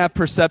 we have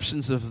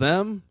perceptions of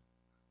them,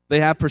 they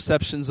have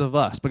perceptions of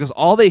us, because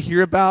all they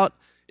hear about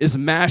is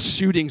mass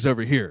shootings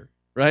over here,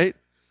 right?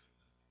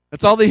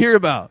 That's all they hear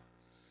about.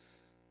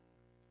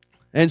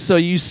 And so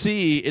you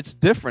see, it's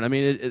different. I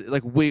mean,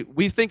 like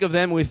we think of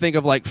them, we think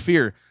of like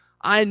fear.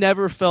 I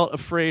never felt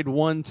afraid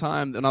one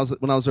time when I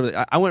was over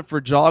there. I went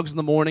for jogs in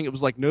the morning. It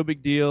was like no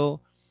big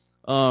deal.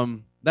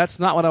 That's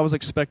not what I was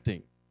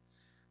expecting.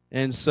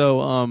 And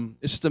so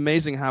it's just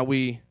amazing how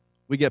we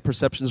get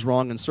perceptions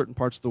wrong in certain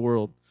parts of the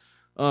world.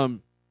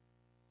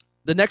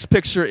 The next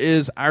picture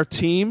is our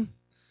team,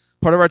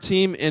 part of our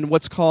team in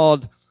what's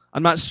called,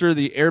 I'm not sure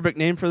the Arabic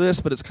name for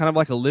this, but it's kind of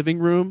like a living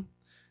room.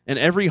 And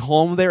every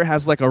home there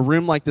has like a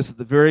room like this at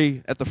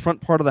the front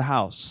part of the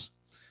house.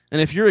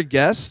 And if you're a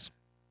guest,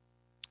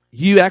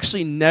 you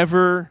actually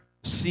never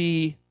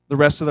see the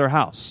rest of their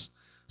house.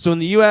 So in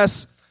the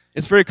U.S.,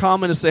 it's very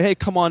common to say, "Hey,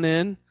 come on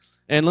in,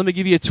 and let me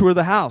give you a tour of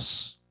the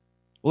house."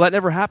 Well, that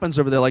never happens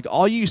over there. Like,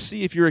 all you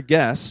see if you're a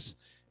guest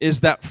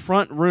is that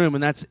front room,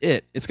 and that's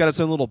it. It's got its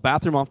own little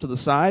bathroom off to the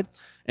side.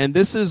 And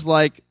this is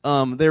like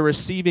their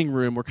receiving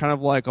room, or kind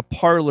of like a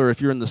parlor if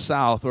you're in the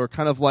South, or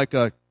kind of like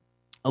a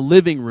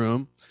living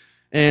room.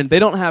 And they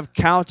don't have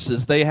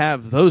couches. They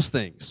have those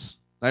things.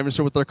 I'm not even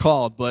sure what they're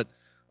called, but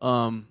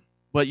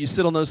you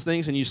sit on those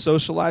things and you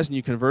socialize and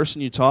you converse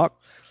and you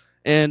talk.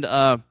 And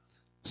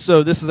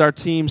so this is our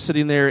team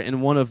sitting there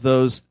in one of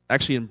those,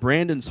 actually in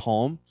Brandon's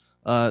home,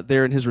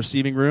 there in his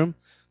receiving room.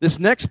 This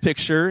next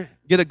picture,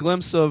 get a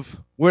glimpse of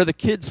where the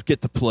kids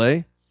get to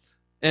play.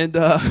 And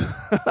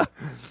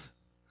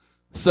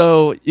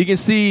so you can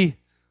see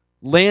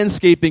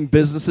landscaping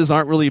businesses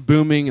aren't really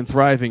booming and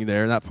thriving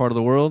there in that part of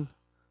the world.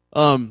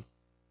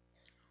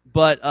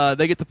 But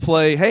they get to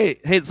play, hey,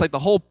 it's like the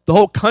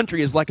whole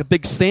country is like a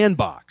big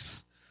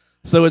sandbox.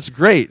 So it's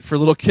great for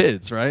little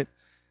kids, right?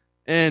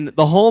 And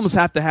the homes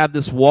have to have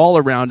this wall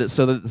around it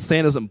so that the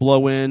sand doesn't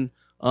blow in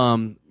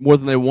more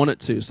than they want it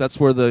to. So that's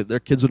where their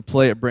kids would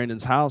play at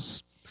Brandon's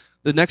house.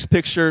 The next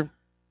picture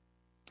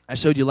I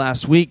showed you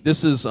last week,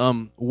 this is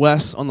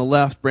Wes on the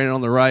left, Brandon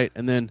on the right,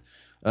 and then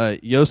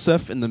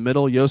Yosef in the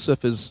middle.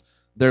 Yosef is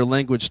their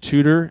language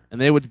tutor, and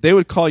they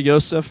would call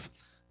Yosef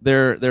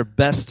their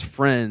best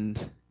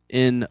friend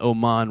in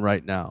Oman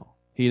right now.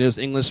 He knows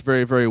English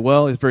very, very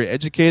well. He's very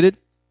educated.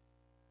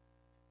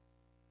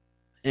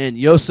 And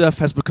Yosef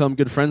has become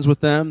good friends with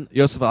them.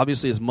 Yosef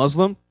obviously is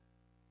Muslim,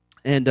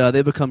 and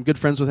they become good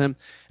friends with him.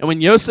 And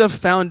when Yosef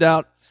found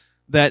out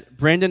that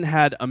Brandon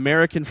had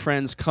American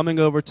friends coming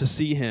over to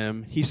see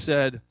him, he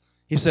said,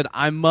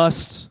 I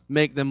must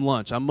make them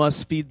lunch. I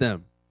must feed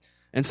them.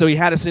 And so he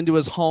had us into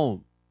his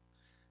home.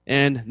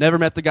 And never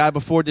met the guy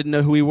before, didn't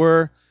know who we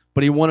were,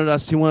 but he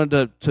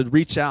wanted to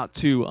reach out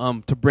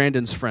to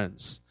Brandon's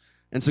friends.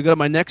 And so go to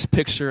my next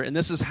picture, and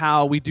this is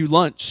how we do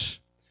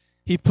lunch.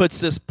 He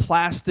puts this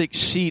plastic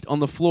sheet on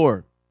the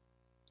floor.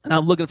 And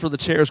I'm looking for the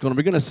chairs going, are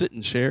we going to sit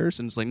in chairs?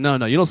 And it's like,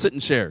 no, you don't sit in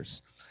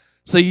chairs.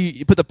 So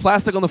you put the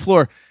plastic on the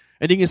floor,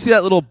 and you can see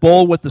that little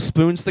bowl with the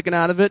spoon sticking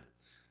out of it.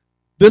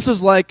 This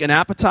was like an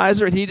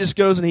appetizer, and he just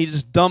goes and he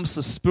just dumps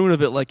a spoon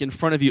of it like in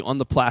front of you on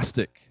the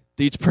plastic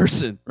to each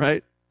person,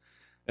 right?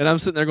 And I'm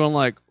sitting there going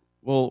like,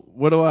 well,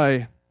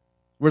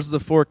 where's the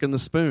fork and the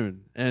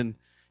spoon? And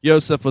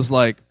Yosef was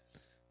like,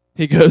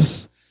 he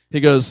goes,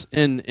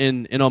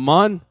 in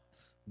Oman,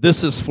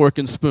 this is fork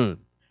and spoon.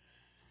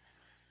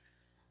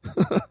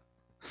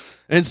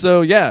 And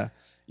so, yeah,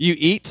 you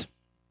eat,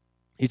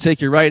 you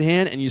take your right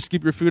hand and you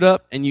scoop your food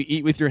up and you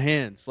eat with your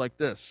hands like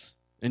this.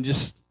 And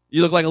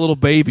you look like a little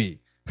baby.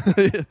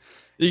 You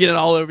get it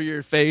all over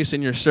your face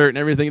and your shirt and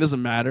everything. It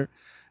doesn't matter.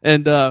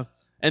 And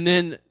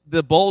then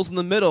the bowls in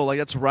the middle, like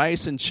that's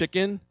rice and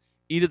chicken,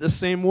 eat it the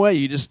same way.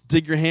 You just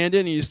dig your hand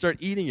in and you start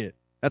eating it.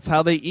 That's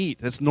how they eat.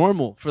 That's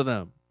normal for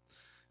them.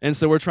 And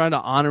so we're trying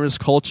to honor his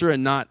culture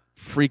and not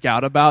freak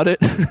out about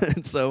it.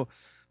 And so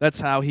that's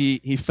how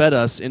he fed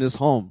us in his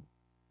home.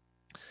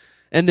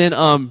 And then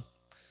I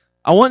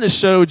wanted to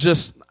show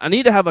I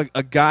need to have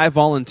a guy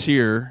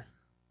volunteer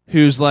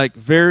who's like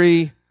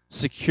very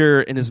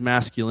secure in his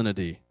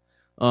masculinity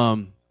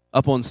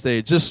up on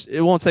stage.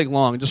 It won't take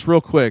long, just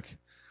real quick.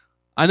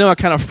 I know I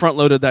kind of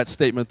front-loaded that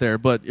statement there,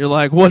 but you're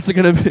like, what's it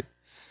going to be?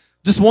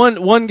 Just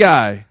one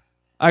guy.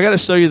 I got to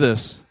show you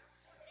this.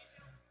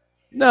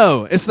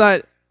 No, it's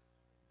not.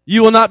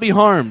 You will not be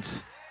harmed.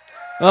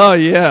 Oh,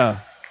 yeah.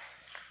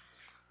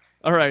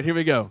 All right, here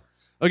we go.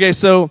 Okay,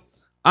 so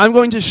I'm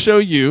going to show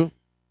you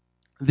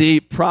the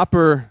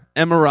proper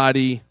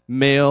Emirati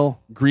male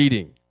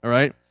greeting, all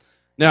right?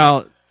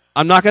 Now,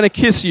 I'm not going to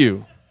kiss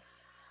you.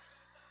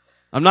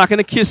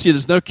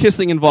 There's no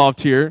kissing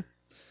involved here.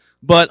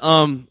 But,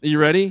 are you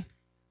ready?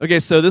 Okay,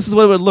 so this is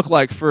what it would look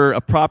like for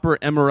a proper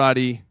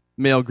Emirati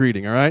male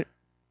greeting, all right?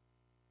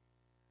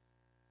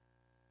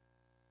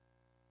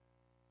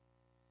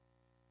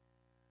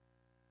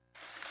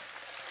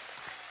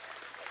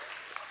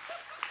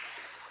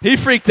 He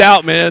freaked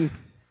out, man.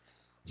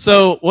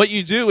 So what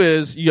you do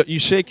is you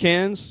shake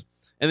hands,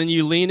 and then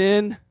you lean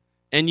in,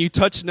 and you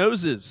touch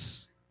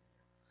noses.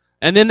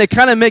 And then they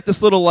kind of make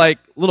this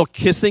little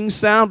kissing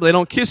sound, but they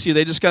don't kiss you.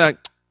 They just kind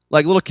of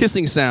like little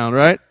kissing sound,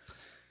 right?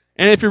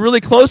 And if you're really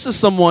close to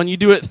someone, you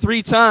do it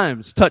 3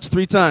 times. Touch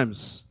 3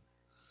 times.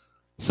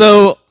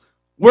 So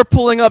we're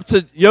pulling up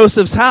to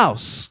Yosef's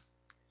house.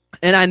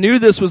 And I knew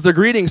this was the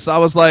greeting, so I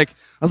was like,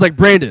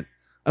 Brandon,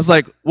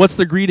 what's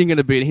the greeting going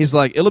to be? And he's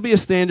like, it'll be a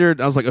standard.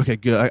 I was like, okay,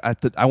 good.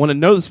 I want to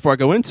know this before I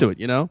go into it,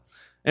 you know?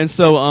 And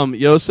so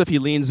Yosef, he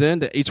leans in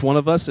to each one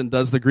of us and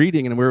does the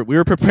greeting, and we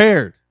were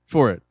prepared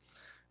for it.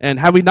 And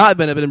had we not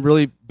been, it would have been a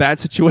really bad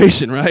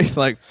situation, right?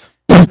 Like,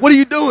 what are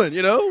you doing,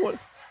 you know?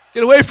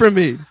 Get away from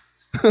me.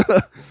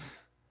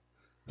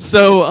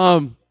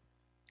 So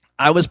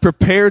I was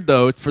prepared,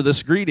 though, for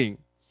this greeting.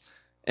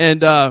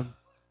 And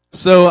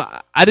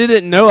so I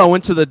didn't know I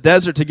went to the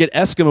desert to get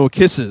Eskimo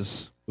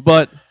kisses,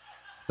 but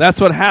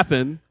that's what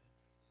happened.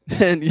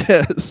 And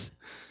yes.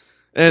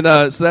 And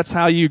so that's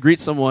how you greet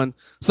someone.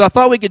 So I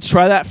thought we could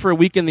try that for a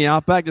week in the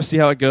Outback, just see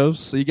how it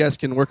goes, so you guys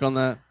can work on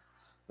that.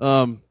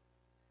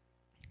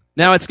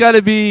 Now it's got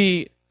to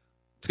be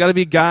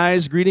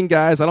guys greeting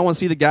guys. I don't want to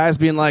see the guys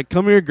being like,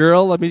 "Come here,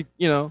 girl." Let me,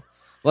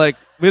 like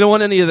we don't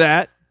want any of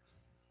that.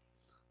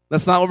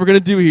 That's not what we're going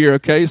to do here,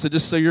 okay? So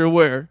just so you're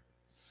aware.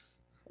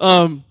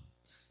 So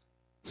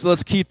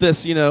let's keep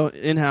this,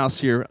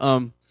 in-house here.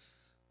 And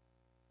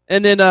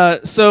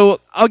then,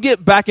 so I'll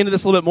get back into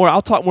this a little bit more.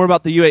 I'll talk more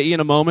about the UAE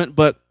in a moment,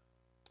 but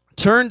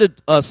turn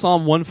to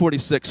Psalm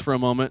 146 for a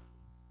moment,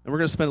 and we're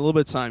going to spend a little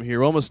bit of time here.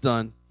 We're almost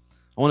done.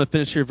 I want to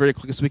finish here very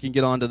quickly so we can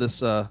get on to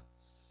this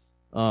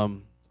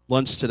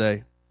lunch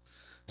today.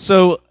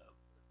 So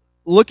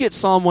look at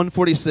Psalm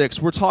 146.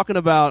 We've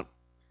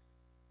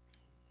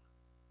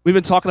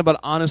been talking about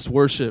honest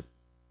worship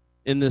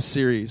in this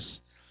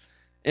series.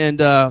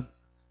 And I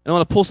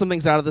want to pull some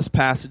things out of this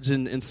passage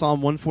in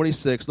Psalm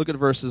 146. Look at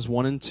verses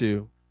 1 and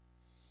 2.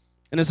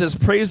 And it says,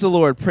 Praise the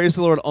Lord,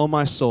 O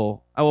my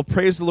soul. I will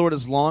praise the Lord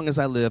as long as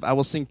I live. I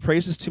will sing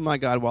praises to my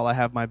God while I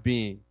have my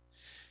being.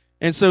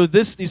 And so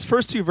these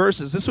first 2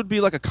 verses, this would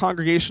be like a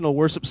congregational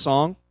worship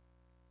song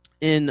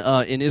in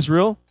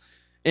Israel.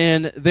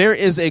 And there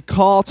is a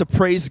call to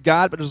praise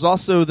God, but there's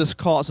also this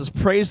call. It says,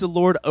 Praise the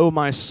Lord, O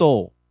my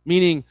soul.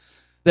 Meaning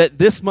that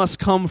this must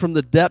come from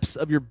the depths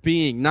of your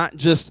being.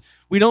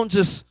 We don't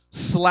just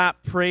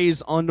slap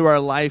praise onto our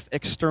life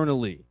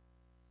externally.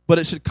 but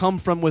it should come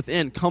from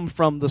within, come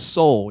from the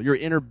soul, your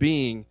inner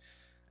being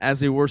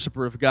as a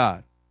worshiper of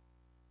God.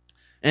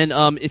 And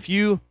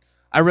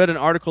I read an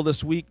article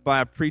this week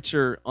by a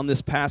preacher on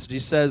this passage. He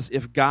says,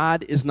 if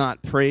God is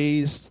not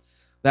praised,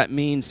 that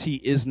means he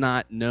is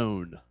not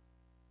known.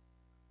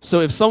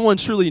 So if someone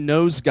truly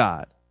knows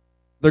God,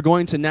 they're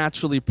going to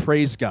naturally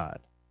praise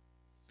God.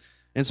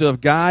 And so if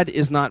God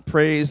is not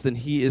praised, then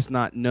he is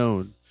not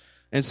known.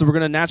 And so we're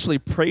going to naturally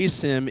praise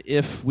him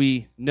if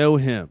we know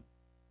him.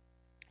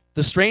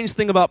 The strange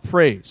thing about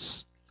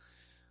praise,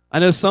 I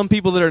know some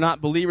people that are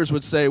not believers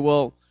would say,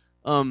 well,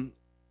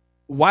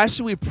 why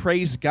should we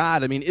praise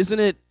God? I mean, isn't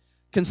it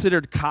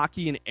considered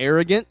cocky and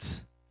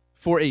arrogant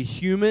for a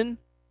human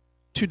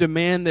to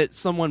demand that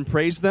someone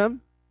praise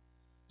them?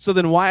 So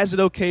then why is it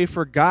okay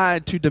for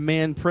God to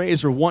demand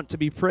praise or want to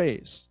be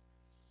praised?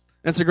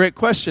 That's a great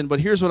question,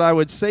 but here's what I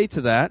would say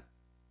to that.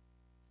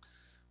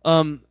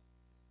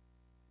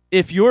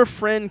 If your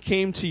friend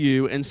came to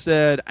you and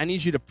said, I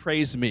need you to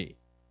praise me,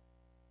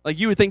 like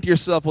you would think to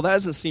yourself, well, that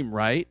doesn't seem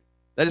right.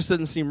 That just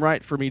doesn't seem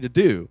right for me to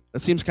do.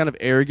 That seems kind of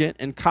arrogant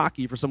and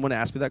cocky for someone to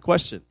ask me that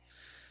question.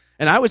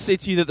 And I would say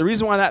to you that the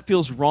reason why that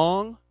feels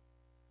wrong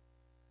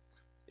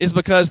is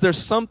because there's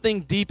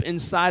something deep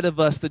inside of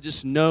us that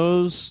just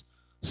knows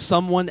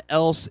someone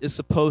else is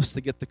supposed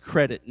to get the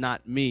credit,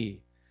 not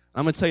me.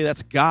 I'm going to tell you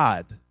that's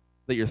God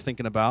that you're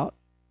thinking about.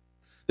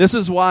 This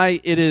is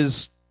why it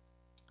is,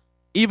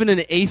 even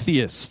an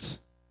atheist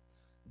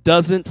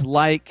doesn't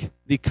like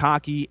the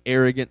cocky,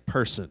 arrogant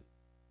person.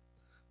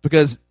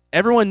 Because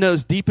everyone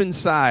knows deep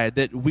inside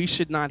that we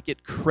should not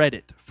get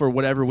credit for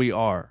whatever we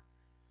are.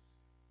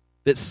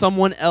 That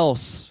someone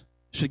else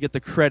should get the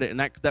credit. And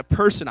that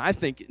person, I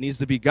think, needs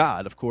to be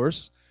God, of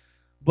course.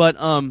 But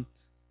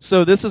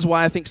so this is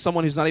why I think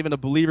someone who's not even a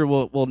believer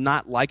will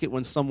not like it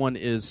when someone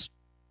is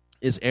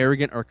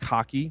arrogant or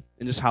cocky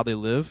in just how they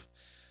live.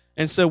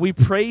 And so we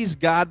praise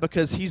God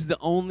because he's the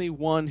only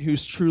one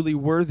who's truly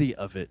worthy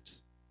of it.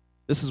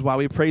 This is why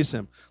we praise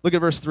him. Look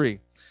at verse 3.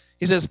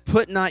 He says,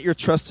 put not your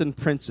trust in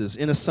princes,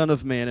 in a son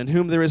of man, in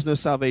whom there is no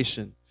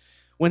salvation.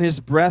 When his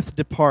breath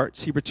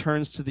departs, he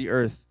returns to the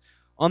earth.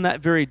 On that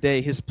very day,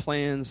 his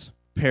plans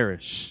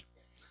perish.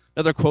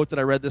 Another quote that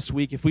I read this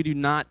week, if we do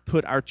not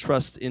put our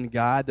trust in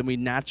God, then we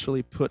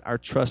naturally put our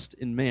trust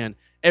in man.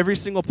 Every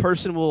single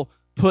person will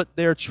put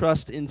their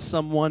trust in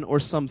someone or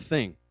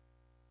something.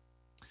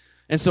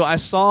 And so I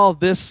saw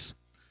this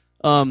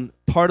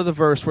part of the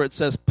verse where it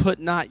says, put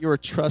not your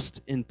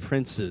trust in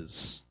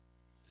princes.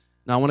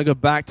 Now I want to go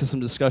back to some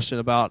discussion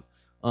about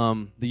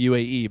the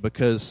UAE,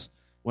 because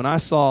when I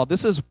saw,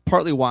 this is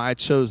partly why I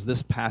chose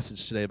this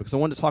passage today, because I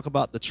wanted to talk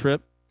about the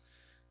trip.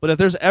 But if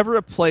there's ever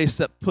a place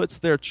that puts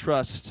their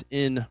trust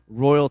in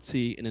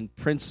royalty and in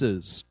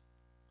princes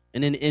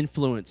and in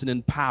influence and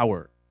in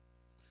power,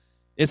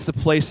 it's the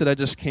place that I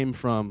just came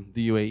from,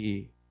 the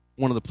UAE,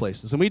 one of the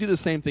places. And we do the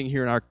same thing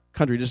here in our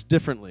country, just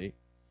differently.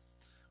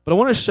 But I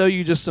want to show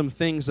you just some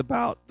things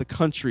about the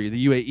country,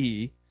 the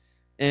UAE,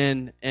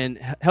 and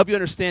help you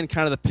understand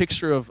kind of the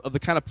picture of the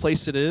kind of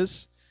place it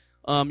is.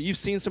 You've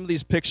seen some of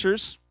these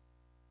pictures.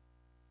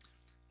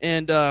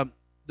 And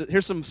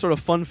here's some sort of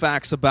fun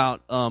facts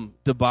about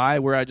Dubai,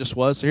 where I just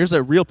was. So here's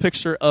a real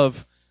picture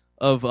of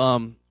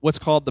what's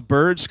called the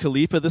Burj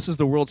Khalifa. This is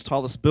the world's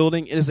tallest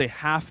building. It is a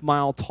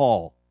half-mile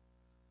tall.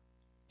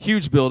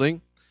 Huge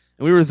building.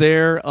 And we were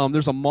there.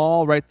 There's a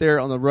mall right there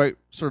on the right,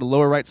 sort of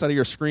lower right side of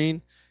your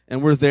screen.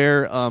 And we're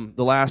there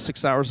the last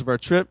 6 hours of our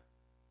trip.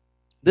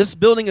 This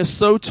building is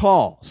so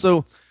tall.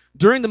 So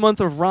during the month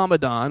of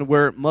Ramadan,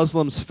 where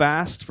Muslims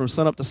fast from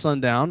sunup to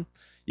sundown,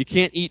 you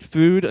can't eat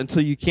food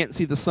until you can't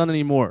see the sun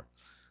anymore.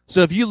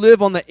 So if you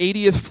live on the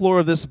 80th floor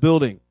of this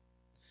building,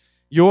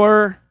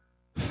 your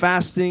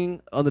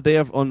fasting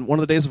on one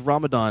of the days of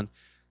Ramadan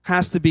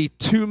has to be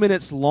 2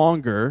 minutes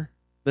longer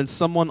than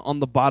someone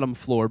on the bottom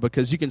floor,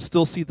 because you can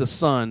still see the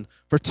sun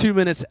for 2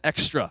 minutes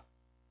extra.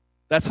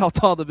 That's how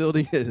tall the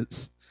building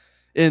is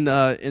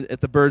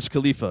at the Burj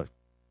Khalifa.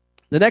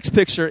 The next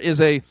picture is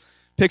a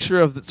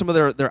picture of some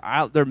of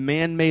their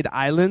man-made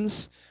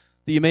islands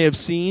that you may have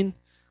seen.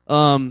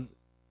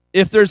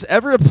 If there's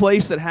ever a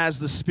place that has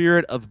the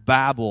spirit of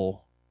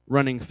Babel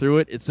running through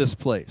it, it's this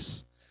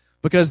place.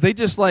 Because they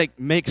just like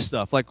make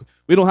stuff. Like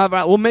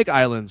we'll make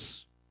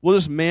islands. We'll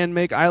just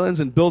make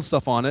islands and build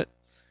stuff on it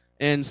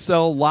and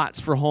sell lots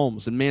for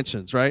homes and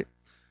mansions, right?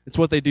 It's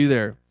what they do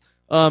there.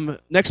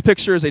 Next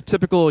picture is a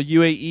typical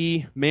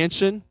UAE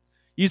mansion.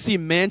 You see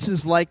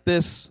mansions like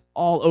this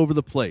all over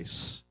the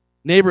place.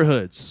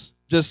 Neighborhoods,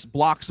 just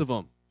blocks of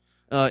them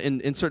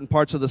in certain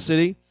parts of the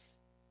city.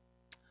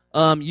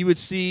 You would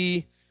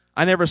see,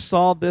 I never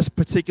saw this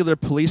particular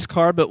police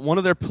car, but one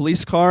of their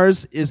police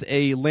cars is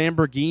a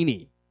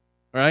Lamborghini,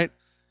 right?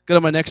 Go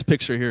to my next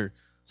picture here.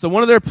 So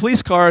one of their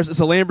police cars is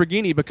a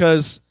Lamborghini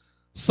because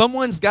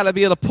someone's got to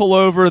be able to pull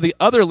over the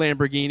other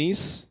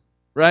Lamborghinis,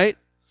 right?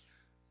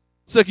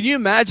 So can you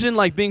imagine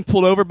like being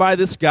pulled over by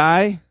this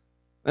guy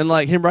and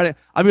like him writing?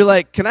 I'd be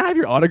like, "Can I have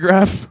your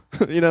autograph?"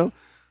 you know?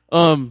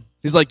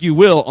 He's like, "You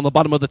will," on the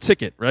bottom of the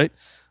ticket, right?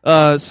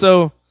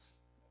 So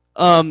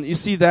You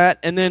see that,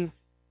 and then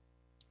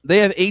they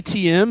have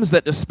ATMs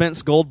that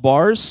dispense gold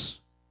bars.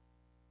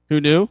 Who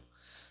knew?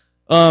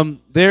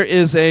 There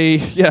is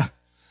the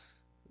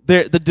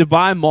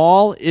Dubai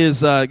Mall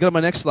is, go to my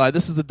next slide.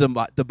 This is the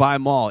Dubai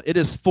Mall. It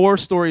is 4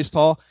 stories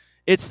tall.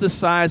 It's the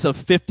size of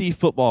 50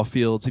 football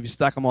fields if you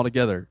stack them all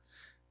together.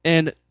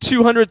 And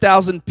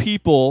 200,000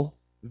 people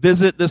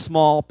visit this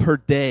mall per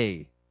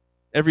day,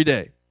 every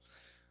day.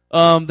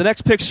 The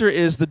next picture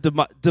is the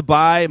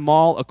Dubai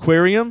Mall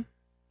Aquarium.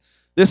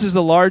 This is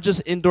the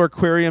largest indoor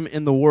aquarium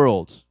in the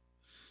world.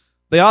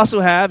 They also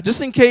have,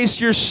 just in case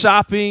you're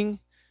shopping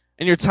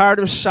and you're tired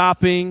of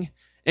shopping,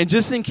 and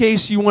just in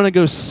case you want to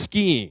go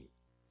skiing,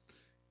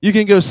 you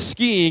can go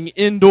skiing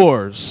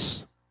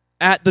indoors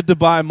at the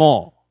Dubai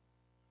Mall.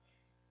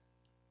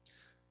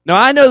 Now,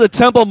 I know the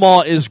Temple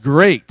Mall is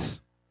great,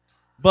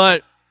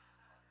 but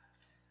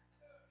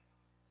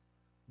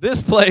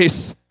this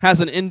place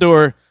has an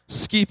indoor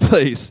ski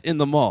place in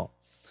the mall.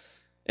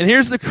 And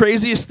here's the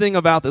craziest thing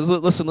about this.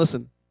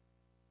 Listen.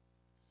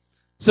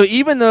 So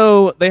even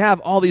though they have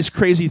all these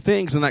crazy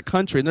things in that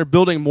country, and they're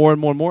building more and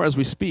more and more as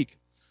we speak,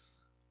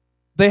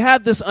 they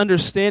have this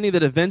understanding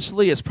that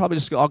eventually it's probably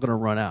just all going to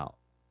run out.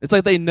 It's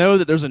like they know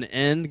that there's an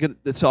end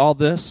to all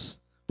this,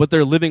 but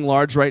they're living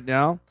large right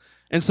now.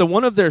 And so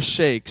one of their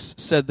sheikhs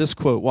said this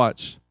quote,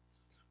 watch.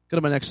 Go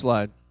to my next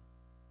slide.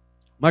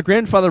 My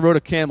grandfather rode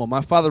a camel.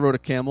 My father rode a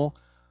camel.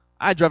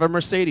 I drive a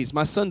Mercedes.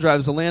 My son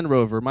drives a Land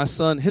Rover. His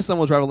son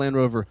will drive a Land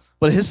Rover,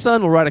 but his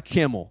son will ride a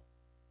camel.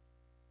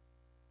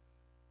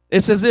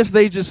 It's as if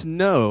they just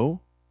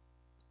know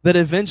that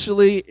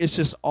eventually it's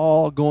just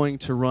all going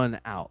to run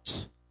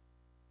out.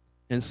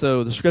 And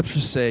so the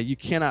scriptures say you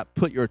cannot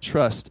put your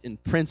trust in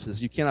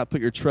princes. You cannot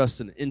put your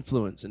trust in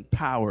influence and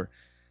power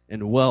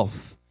and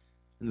wealth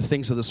and the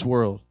things of this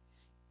world.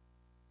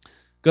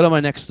 Go to my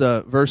next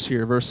verse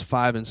here, verse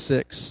 5 and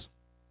 6.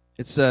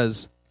 It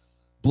says,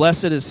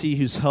 "Blessed is he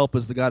whose help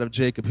is the God of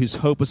Jacob, whose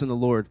hope is in the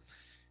Lord,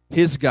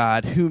 his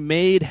God, who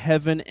made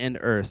heaven and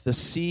earth, the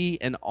sea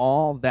and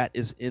all that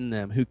is in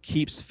them, who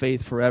keeps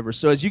faith forever."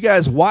 So as you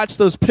guys watch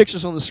those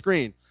pictures on the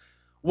screen,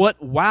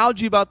 what wowed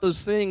you about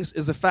those things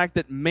is the fact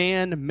that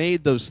man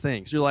made those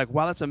things. You're like,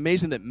 wow, that's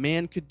amazing that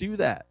man could do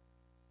that.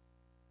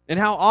 And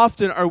how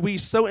often are we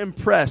so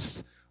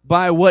impressed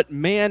by what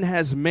man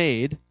has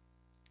made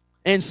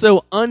and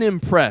so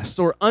unimpressed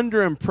or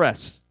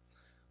underimpressed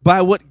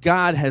by what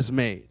God has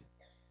made?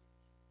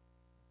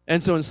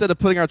 And so instead of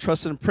putting our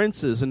trust in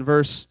princes, in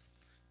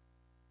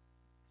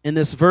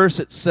this verse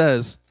it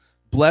says,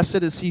 "Blessed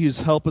is he whose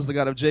help is the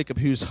God of Jacob,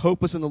 whose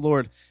hope is in the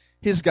Lord,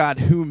 his God,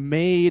 who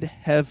made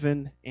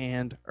heaven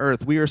and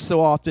earth." We are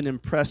so often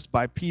impressed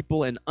by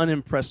people and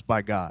unimpressed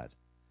by God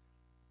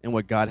and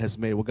what God has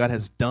made, what God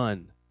has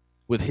done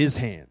with his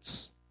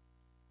hands.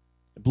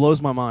 It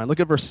blows my mind. Look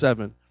at verse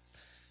 7.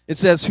 It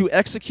says, "Who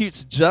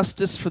executes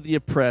justice for the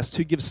oppressed,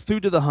 who gives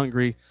food to the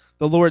hungry.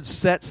 The Lord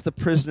sets the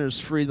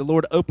prisoners free. The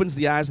Lord opens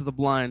the eyes of the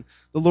blind.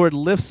 The Lord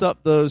lifts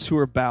up those who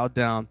are bowed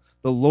down.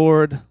 The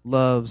Lord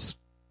loves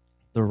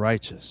the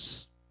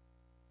righteous."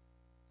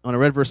 When I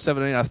read verse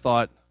 7 and 8, I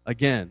thought,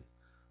 again,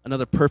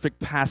 another perfect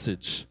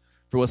passage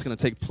for what's going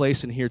to take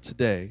place in here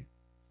today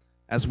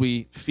as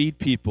we feed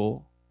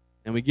people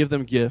and we give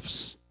them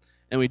gifts,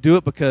 and we do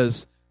it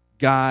because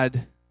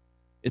God,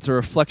 it's a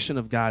reflection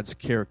of God's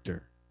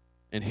character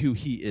and who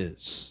he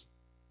is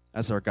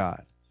as our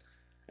God.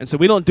 And so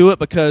we don't do it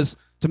because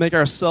to make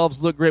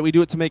ourselves look great. We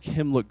do it to make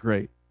him look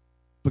great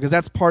because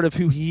that's part of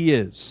who he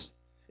is.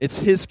 It's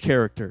his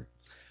character.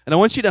 And I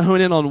want you to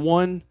hone in on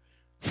one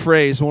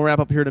phrase, and we'll wrap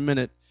up here in a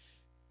minute.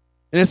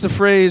 And it's the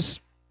phrase,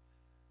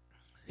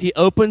 he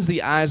opens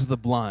the eyes of the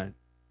blind.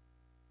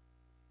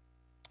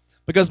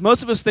 Because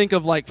most of us think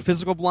of like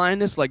physical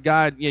blindness, like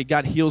God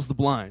heals the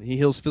blind. He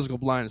heals physical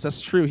blindness.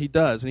 That's true, he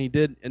does. And he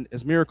did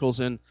as miracles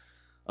in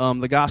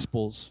the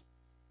Gospels.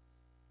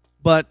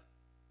 But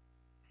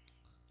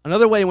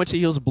another way in which he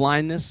heals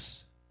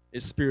blindness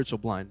is spiritual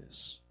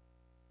blindness.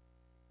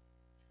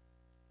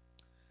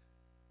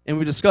 And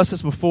we discussed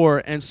this before.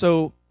 And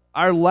so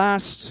our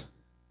last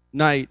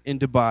night in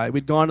Dubai,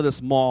 we'd gone to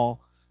this mall,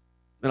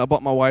 and I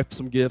bought my wife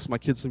some gifts, my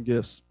kids some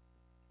gifts.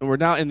 And we're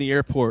now in the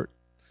airport.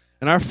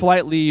 And our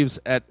flight leaves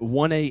at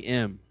 1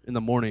 a.m. in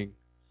the morning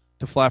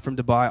to fly from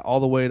Dubai all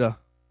the way to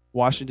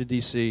Washington,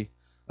 D.C.,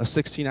 a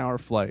 16-hour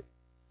flight.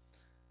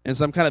 And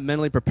so I'm kind of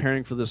mentally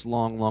preparing for this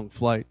long, long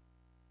flight.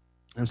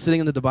 I'm sitting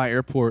in the Dubai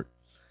airport,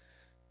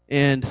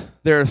 and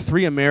there are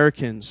 3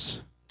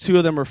 Americans. 2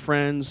 of them are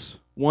friends.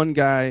 One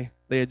guy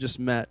they had just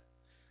met.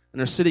 And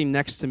they're sitting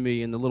next to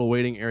me in the little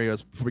waiting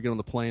areas before we get on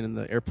the plane in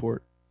the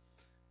airport.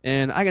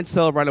 And I can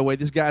tell right away,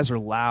 these guys are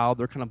loud.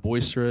 They're kind of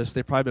boisterous.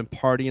 They've probably been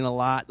partying a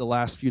lot the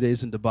last few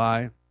days in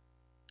Dubai.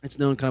 It's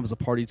known kind of as a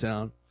party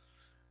town.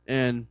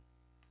 And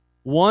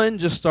one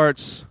just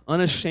starts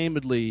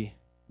unashamedly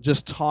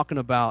just talking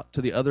about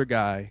to the other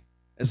guy,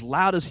 as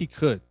loud as he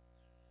could,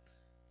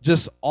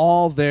 just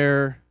all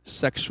their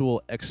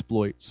sexual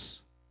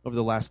exploits over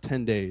the last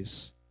 10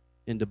 days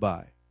in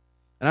Dubai.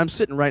 And I'm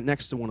sitting right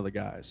next to one of the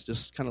guys,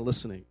 just kind of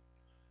listening.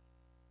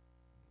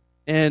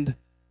 And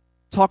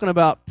talking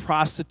about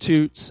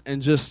prostitutes,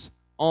 and just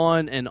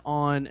on and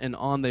on and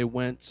on they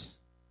went,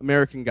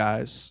 American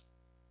guys.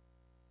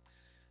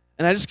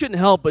 And I just couldn't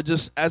help but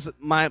just, as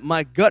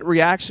my gut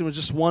reaction was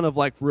just one of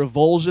like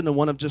revulsion and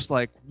one of just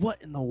like,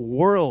 what in the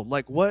world?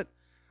 Like what?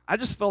 I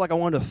just felt like I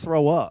wanted to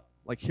throw up,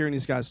 like hearing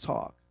these guys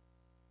talk.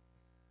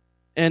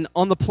 And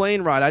on the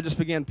plane ride, I just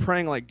began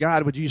praying like,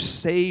 God, would you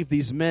save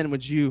these men?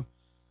 Would you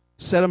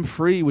set them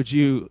free? Would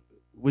you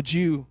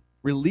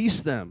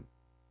release them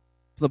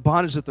from the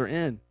bondage that they're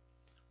in?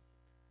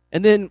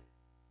 And then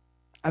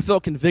I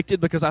felt convicted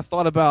because I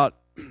thought about,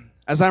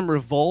 as I'm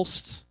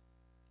revulsed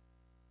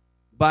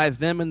by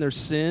them and their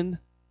sin,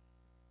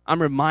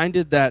 I'm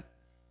reminded that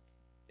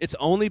it's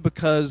only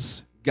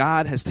because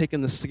God has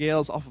taken the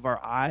scales off of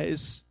our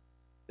eyes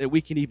that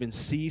we can even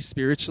see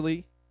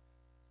spiritually.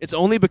 It's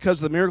only because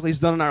of the miracle He's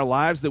done in our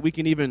lives that we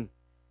can even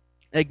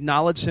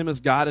acknowledge Him as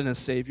God and as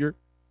Savior.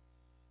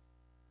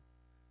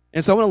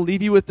 And so I want to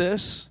leave you with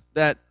this,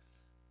 that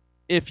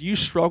if you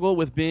struggle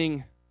with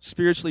being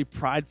spiritually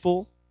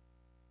prideful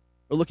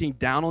or looking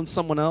down on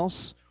someone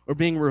else or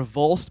being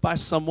revulsed by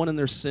someone in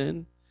their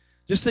sin,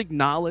 just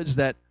acknowledge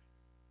that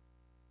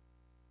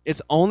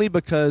it's only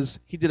because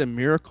He did a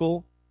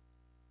miracle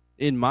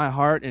in my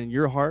heart and in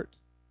your heart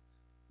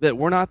that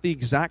we're not the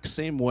exact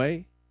same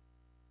way.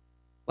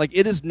 Like,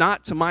 it is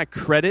not to my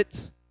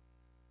credit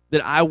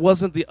that I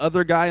wasn't the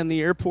other guy in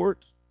the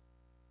airport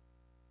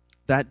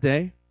that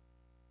day.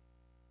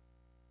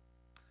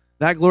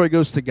 That glory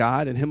goes to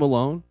God and Him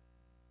alone.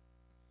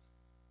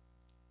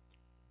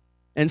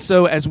 And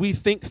so as we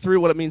think through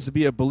what it means to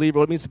be a believer,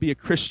 what it means to be a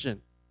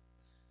Christian,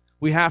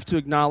 we have to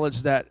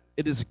acknowledge that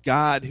it is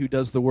God who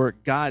does the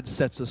work. God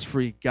sets us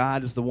free.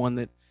 God is the one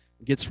that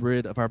gets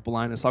rid of our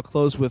blindness. I'll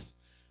close with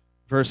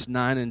verse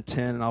 9 and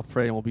 10, and I'll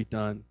pray and we'll be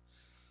done.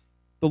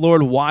 The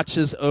Lord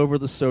watches over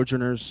the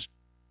sojourners.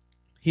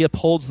 He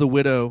upholds the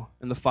widow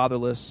and the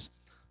fatherless,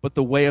 but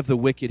the way of the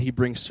wicked He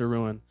brings to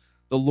ruin.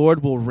 The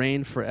Lord will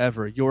reign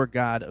forever, your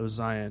God, O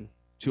Zion,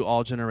 to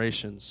all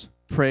generations.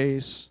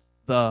 Praise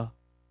the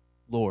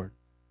Lord.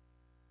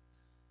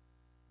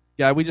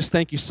 God, we just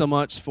thank You so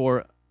much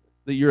for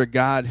that You're a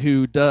God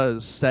who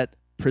does set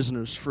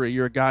prisoners free.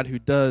 You're a God who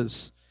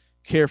does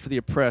care for the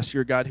oppressed.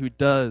 You're a God who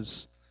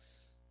does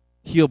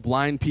heal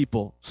blind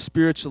people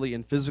spiritually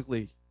and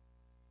physically.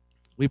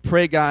 We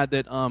pray, God,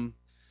 that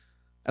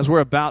as we're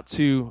about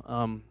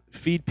to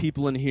feed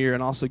people in here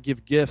and also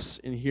give gifts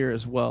in here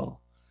as well,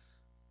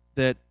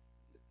 that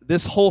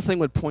this whole thing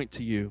would point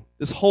to You.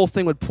 This whole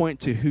thing would point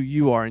to who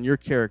You are and Your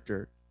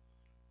character,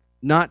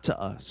 not to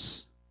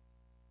us.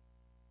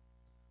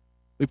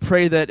 We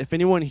pray that if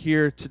anyone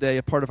here today,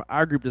 a part of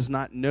our group, does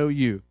not know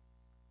You,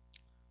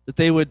 that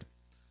they would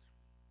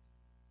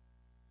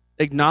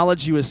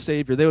acknowledge You as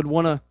Savior. They would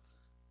want to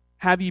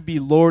have You be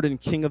Lord and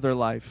King of their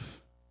life.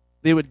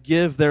 They would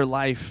give their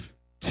life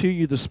to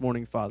You this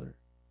morning, Father.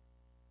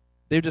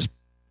 They would just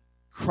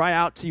cry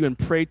out to You and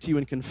pray to You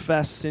and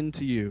confess sin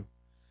to You,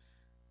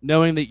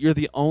 knowing that You're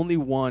the only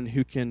one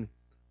who can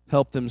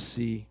help them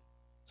see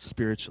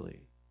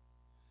spiritually.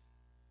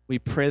 We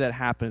pray that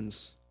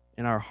happens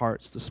in our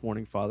hearts this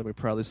morning, Father. We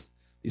pray all these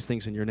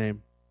things in Your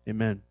name.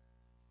 Amen.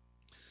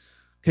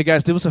 Okay,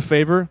 guys, do us a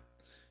favor.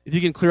 If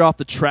you can clear off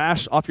the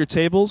trash off your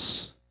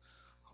tables.